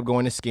 we ended up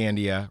going to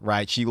Scandia,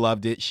 right? She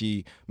loved it.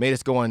 She made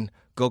us go on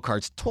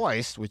go-karts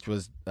twice, which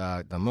was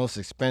the most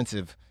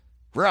expensive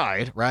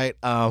ride, right?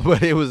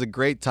 But it was a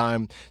great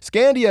time.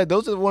 Scandia,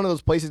 those are one of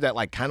those places that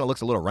like kind of looks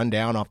a little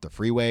rundown off the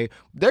freeway.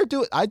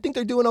 I think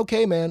they're doing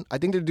okay, man. I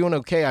think they're doing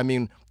okay. I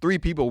mean, 3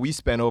 people we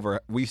spent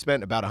about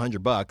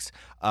 $100,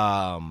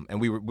 and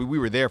we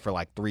were there for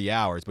like 3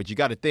 hours. But you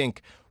got to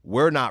think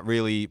we're not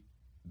really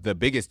the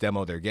biggest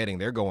demo they're getting.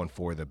 They're going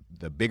for the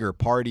bigger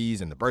parties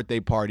and the birthday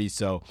parties.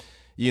 So,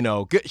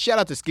 good shout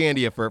out to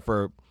Scandia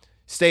for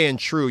staying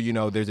true.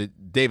 There's a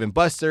Dave and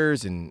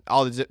Buster's and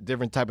all the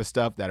different type of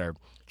stuff that are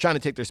trying to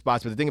take their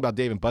spots. But the thing about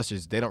Dave and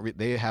Buster's,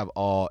 they have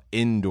all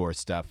indoor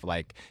stuff.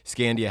 Like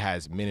Scandia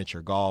has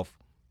miniature golf,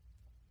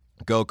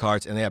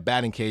 go-karts, and they have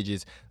batting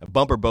cages,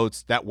 bumper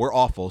boats that were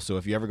awful. So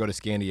if you ever go to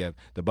Scandia,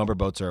 the bumper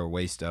boats are a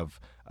waste of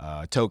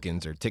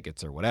tokens or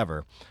tickets or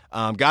whatever.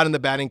 Got in the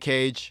batting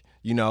cage,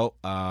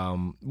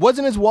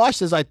 wasn't as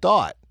washed as I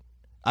thought.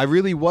 I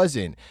really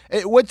wasn't.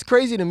 What's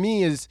crazy to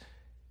me is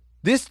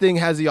this thing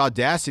has the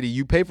audacity.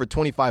 You pay for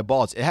 25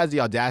 balls. It has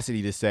the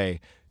audacity to say,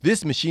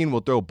 this machine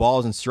will throw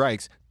balls and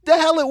strikes. The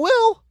hell it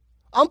will.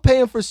 I'm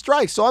paying for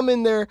strikes. So I'm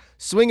in there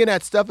swinging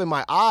at stuff in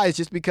my eyes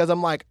just because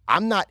I'm like,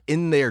 I'm not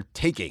in there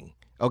taking,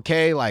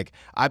 okay? Like,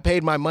 I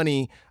paid my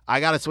money. I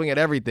got to swing at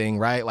everything,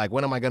 right? Like,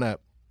 when am I going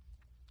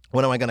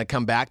to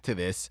come back to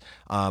this?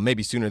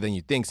 Maybe sooner than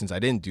you think, since I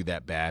didn't do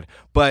that bad.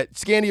 But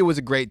Scandia was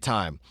a great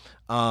time.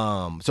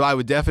 So I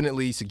would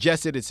definitely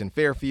suggest it. It's in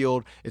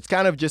Fairfield. It's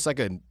kind of just like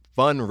a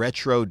fun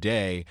retro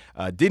day.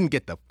 Didn't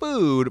get the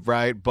food,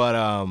 right?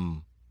 But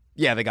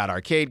yeah, they got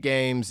arcade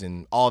games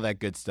and all that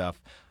good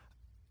stuff.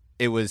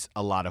 It was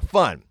a lot of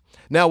fun.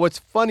 Now, what's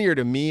funnier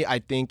to me, I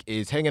think,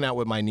 is hanging out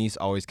with my niece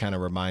always kind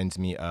of reminds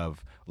me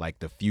of like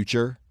the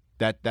future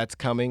that's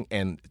coming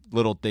and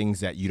little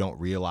things that you don't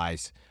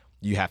realize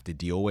you have to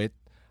deal with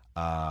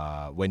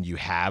when you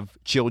have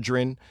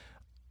children.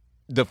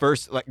 The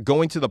first, like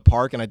going to the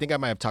park, and I think I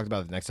might have talked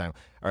about it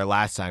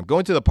last time.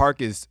 Going to the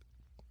park is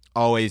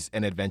always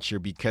an adventure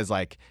because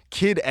like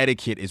kid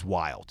etiquette is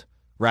wild.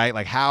 Right?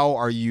 Like, how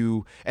are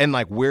you, and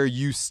like where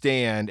you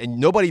stand, and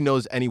nobody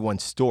knows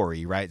anyone's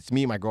story, right? It's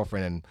me, my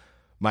girlfriend, and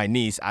my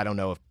niece. I don't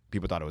know if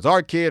people thought it was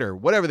our kid or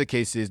whatever the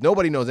case is.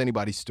 Nobody knows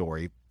anybody's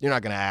story. You're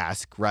not going to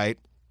ask, right?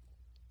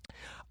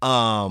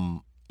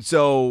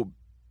 So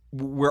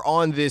we're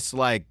on this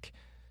like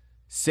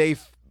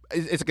safe,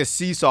 it's like a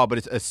seesaw, but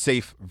it's a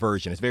safe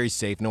version. It's very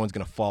safe. No one's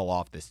going to fall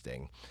off this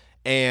thing.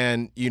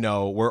 And,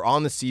 we're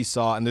on the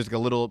seesaw, and there's like a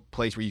little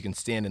place where you can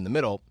stand in the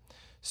middle.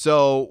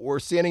 So we're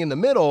standing in the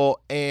middle,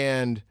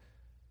 and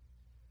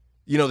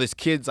this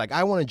kid's like,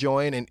 I want to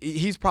join, and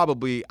he's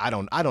probably I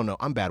don't know.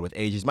 I'm bad with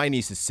ages. My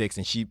niece is 6,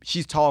 and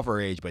she's tall for her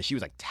age, but she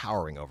was like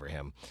towering over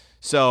him.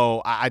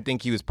 So I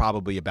think he was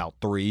probably about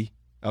 3,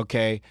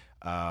 okay,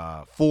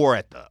 4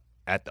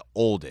 at the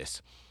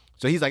oldest.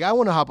 So he's like, I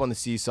want to hop on the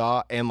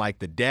seesaw, and like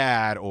the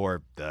dad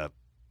or the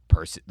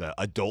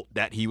adult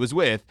that he was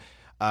with,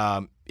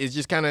 is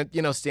just kind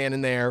of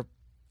standing there.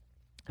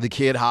 The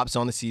kid hops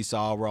on the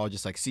seesaw. We're all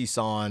just like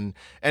seesawing.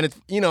 And it's,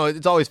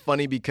 it's always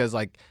funny because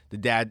like the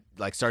dad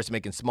like starts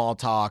making small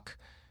talk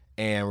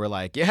and we're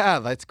like, yeah,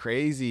 that's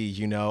crazy,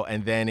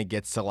 and then it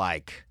gets to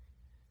like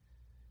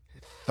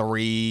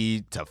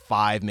 3 to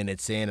 5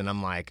 minutes in and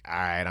I'm like, all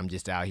right, I'm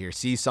just out here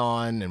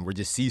seesawing and we're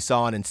just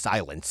seesawing in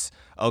silence.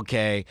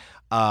 Okay.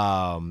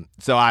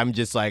 So I'm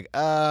just like,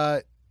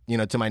 to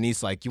my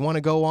niece, like, you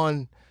want to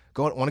want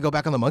to go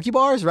back on the monkey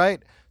bars,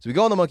 right? So we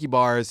go on the monkey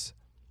bars.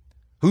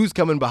 Who's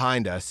coming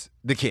behind us?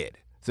 The kid.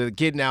 So the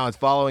kid now is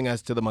following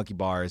us to the monkey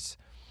bars.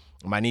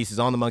 My niece is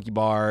on the monkey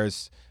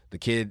bars. The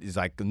kid is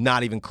like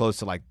not even close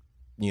to like,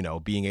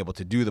 being able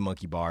to do the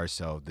monkey bars.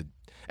 So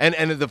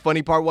and the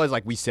funny part was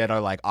like we said our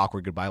like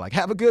awkward goodbye, like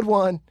have a good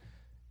one.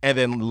 And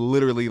then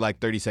literally like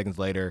 30 seconds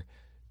later,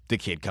 the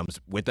kid comes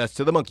with us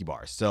to the monkey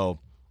bars. So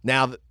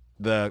now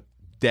the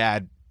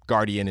dad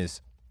guardian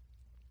is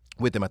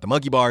with them at the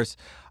monkey bars.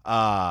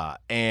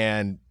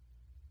 And,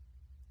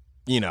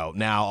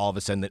 now all of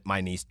a sudden that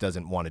my niece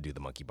doesn't want to do the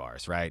monkey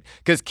bars, right?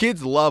 Because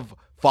kids love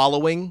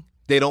following.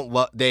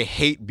 They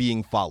hate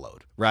being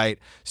followed, right?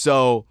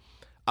 So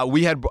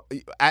we had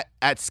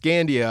at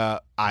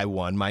Scandia, I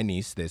won my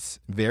niece this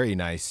very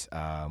nice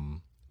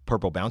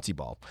purple bouncy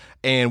ball,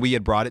 and we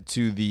had brought it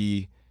to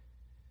the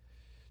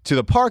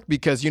park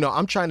because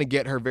I'm trying to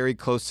get her very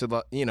close to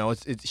the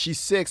she's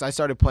 6. I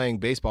started playing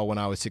baseball when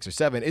I was 6 or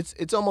 7.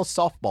 It's almost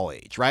softball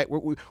age, right?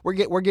 We're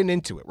getting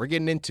into it. We're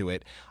getting into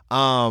it.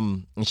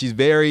 And she's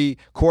very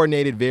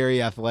coordinated,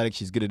 very athletic.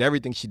 She's good at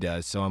everything she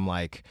does. So I'm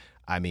like,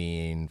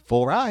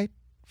 full ride.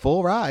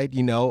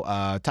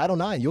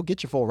 Title IX, you'll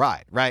get your full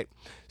ride, right?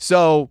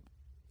 So,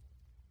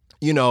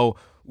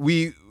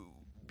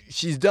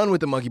 she's done with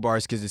the monkey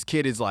bars because this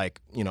kid is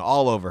like,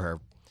 all over her.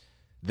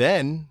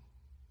 Then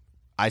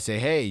I say,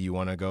 hey, you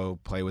want to go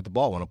play with the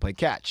ball? Want to play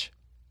catch?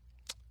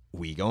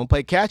 We go and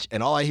play catch,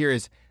 and all I hear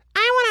is,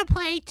 I want to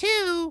play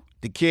too.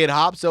 The kid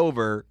comes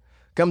over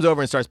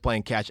and starts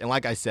playing catch. And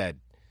like I said,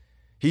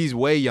 he's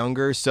way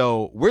younger,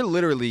 so we're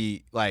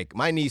literally like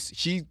my niece,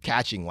 she's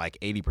catching like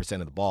 80%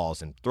 of the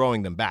balls and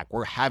throwing them back.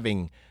 We're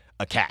having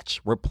a catch.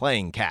 We're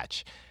playing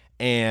catch.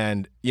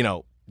 And,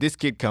 this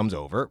kid comes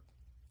over.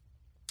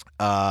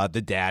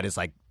 The dad is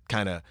like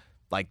kind of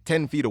like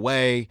 10 feet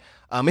away.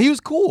 He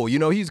was cool,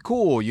 he's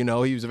cool,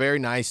 he was very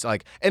nice.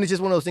 Like, and it's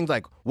just one of those things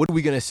like, what are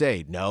we going to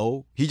say?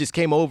 No, he just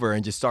came over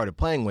and just started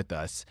playing with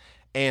us.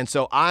 And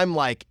so I'm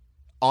like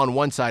on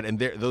one side and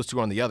those two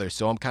are on the other.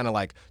 So I'm kind of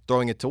like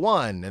throwing it to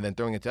one and then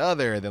throwing it to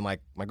other. And then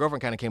like my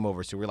girlfriend kind of came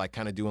over. So we're like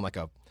kind of doing like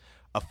a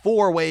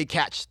 4-way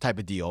catch type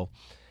of deal.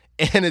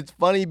 And it's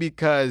funny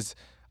because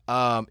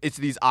it's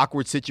these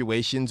awkward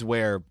situations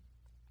where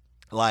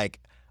like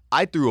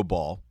I threw a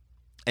ball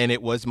and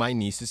it was my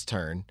niece's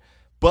turn,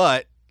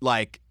 but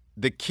like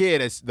the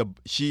kid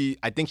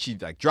I think she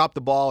like dropped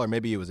the ball or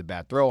maybe it was a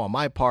bad throw on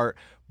my part,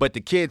 but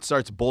the kid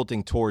starts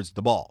bolting towards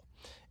the ball.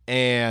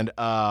 And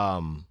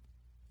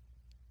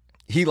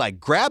he like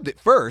grabbed it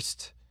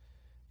first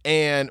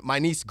and my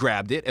niece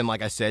grabbed it. And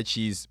like I said,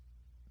 she's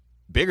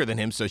bigger than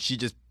him. So she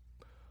just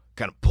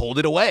kind of pulled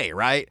it away.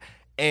 Right.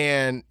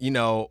 And,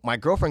 my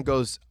girlfriend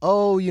goes,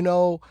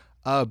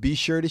 be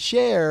sure to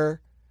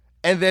share.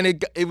 And then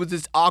it was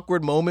this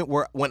awkward moment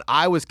when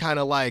I was kind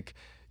of like,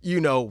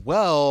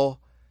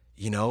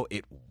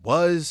 it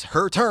was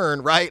her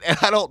turn, right? And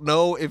I don't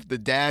know if the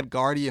dad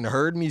guardian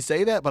heard me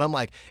say that, but I'm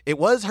like, it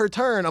was her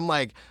turn. I'm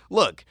like,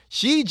 look,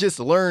 she just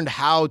learned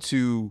how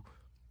to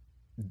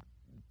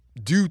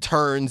do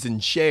turns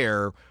and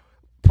share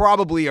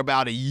probably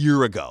about a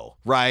year ago,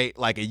 right?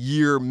 Like a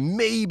year,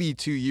 maybe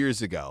 2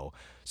 years ago.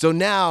 So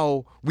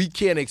now we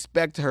can't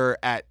expect her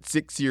at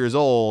 6 years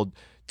old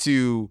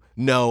to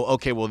know,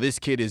 okay, well, this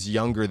kid is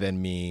younger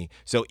than me.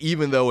 So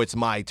even though it's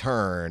my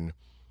turn,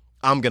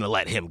 I'm going to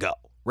let him go.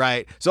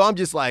 Right. So I'm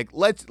just like,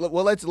 let's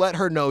let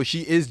her know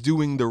she is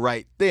doing the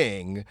right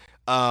thing.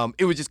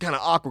 It was just kind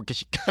of awkward because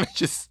she kind of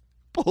just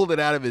pulled it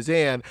out of his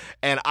hand.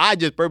 And I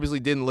just purposely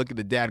didn't look at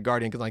the dad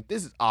guardian because like,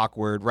 this is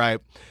awkward.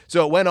 Right.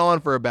 So it went on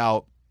for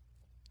about,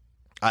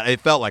 it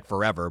felt like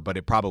forever, but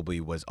it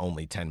probably was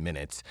only 10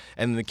 minutes.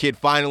 And the kid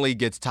finally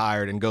gets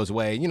tired and goes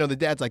away. The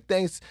dad's like,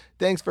 thanks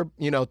for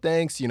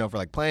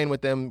like playing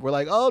with them. We're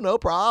like, oh, no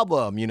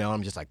problem.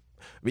 I'm just like,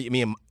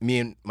 me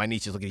and my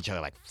niece just look at each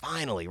other like,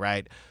 finally,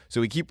 right?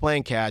 So we keep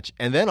playing catch,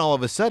 and then all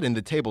of a sudden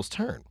the tables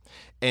turn,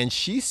 and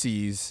she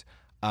sees,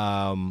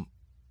 a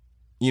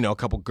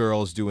couple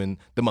girls doing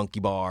the monkey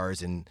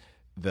bars and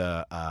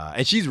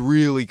and she's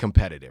really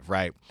competitive,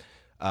 right?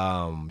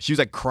 She was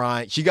like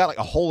crying. She got like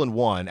a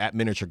hole-in-one at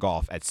miniature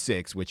golf at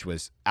 6, which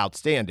was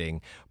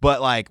outstanding.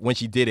 But like when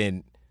she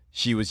didn't,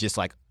 she was just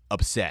like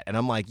upset, and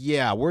I'm like,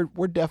 yeah,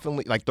 we're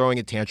definitely like throwing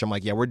a tantrum.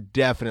 Like, yeah, we're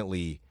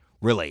definitely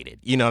related.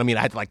 You know what I mean?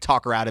 I had to like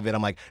talk her out of it.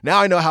 I'm like, now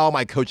I know how all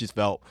my coaches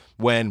felt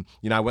when,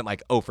 I went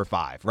like 0 for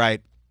 5,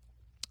 right?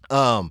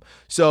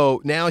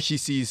 So now she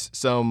sees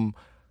some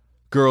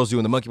girls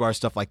doing the monkey bar,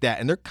 stuff like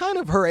that, and they're kind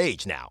of her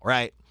age now,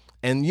 right?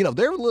 And,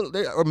 they're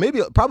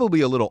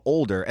probably a little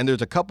older, and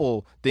there's a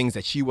couple things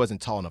that she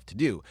wasn't tall enough to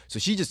do. So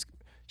she's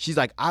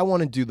like, I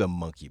want to do the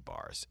monkey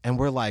bars. And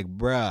we're like,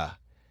 bruh,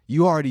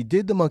 you already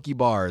did the monkey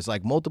bars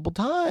like multiple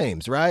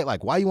times, right?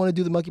 Like, why you want to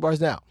do the monkey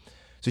bars now?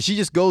 So she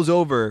just goes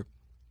over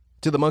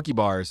to the monkey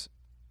bars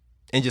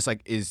and just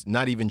like is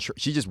not even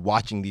she's just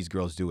watching these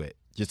girls do it,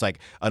 just like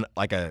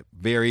a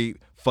very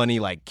funny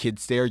like kid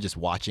stare, just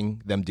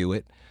watching them do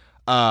it.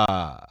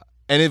 And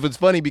it was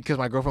funny because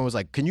my girlfriend was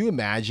like, can you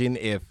imagine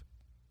if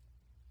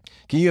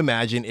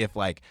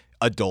like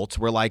adults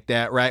were like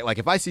that, right? Like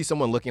if I see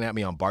someone looking at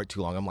me on BART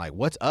too long, I'm like,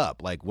 what's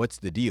up? Like, what's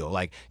the deal?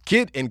 Like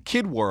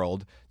kid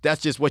world,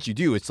 that's just what you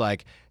do. It's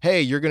like,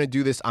 hey, you're gonna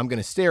do this, I'm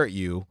gonna stare at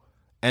you.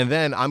 And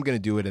then I'm going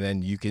to do it, and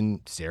then you can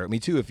stare at me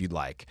too if you'd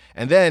like.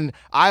 And then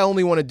I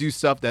only want to do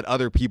stuff that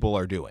other people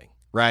are doing,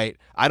 right?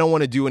 I don't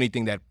want to do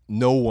anything that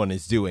no one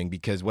is doing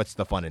because what's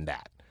the fun in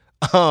that?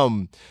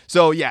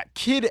 So yeah,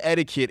 kid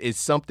etiquette is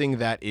something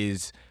that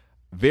is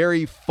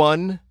very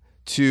fun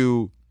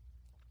to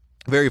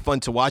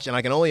watch. And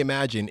I can only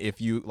imagine if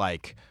you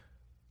like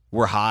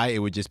were high, it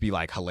would just be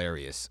like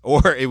hilarious,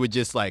 or it would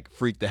just like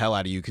freak the hell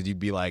out of you because you'd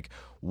be like,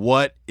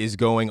 what is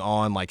going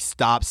on? Like,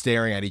 stop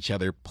staring at each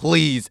other,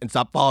 please, and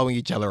stop following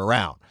each other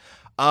around.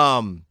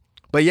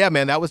 But yeah,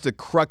 man, that was the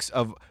crux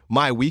of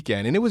my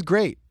weekend, and it was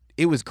great.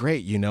 It was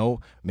great,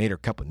 made her a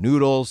cup of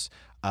noodles.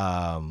 She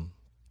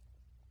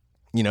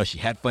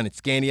had fun at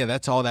Scandia.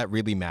 That's all that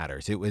really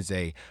matters. It was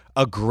a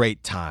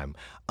great time.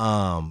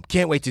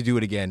 Can't wait to do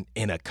it again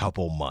in a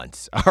couple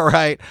months. All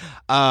right.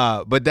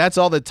 But that's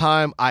all the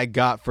time I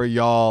got for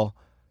y'all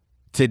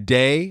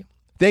today.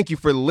 Thank you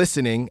for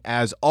listening.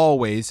 As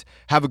always,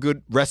 have a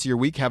good rest of your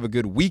week. Have a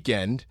good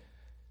weekend.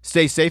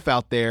 Stay safe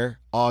out there,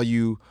 all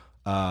you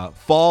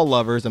fall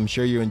lovers. I'm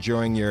sure you're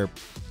enjoying your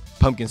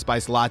pumpkin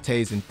spice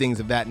lattes and things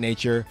of that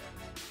nature.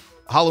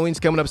 Halloween's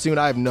coming up soon.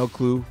 I have no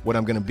clue what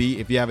I'm going to be.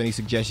 If you have any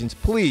suggestions,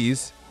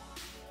 please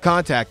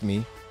contact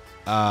me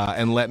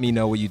and let me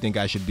know what you think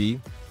I should be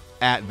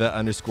at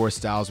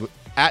 @the_styles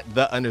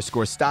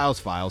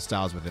file,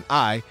 styles with an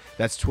I.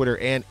 That's Twitter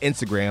and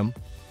Instagram.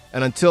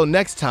 And until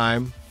next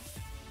time,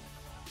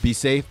 be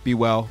safe, be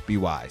well, be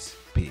wise.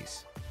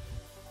 Peace.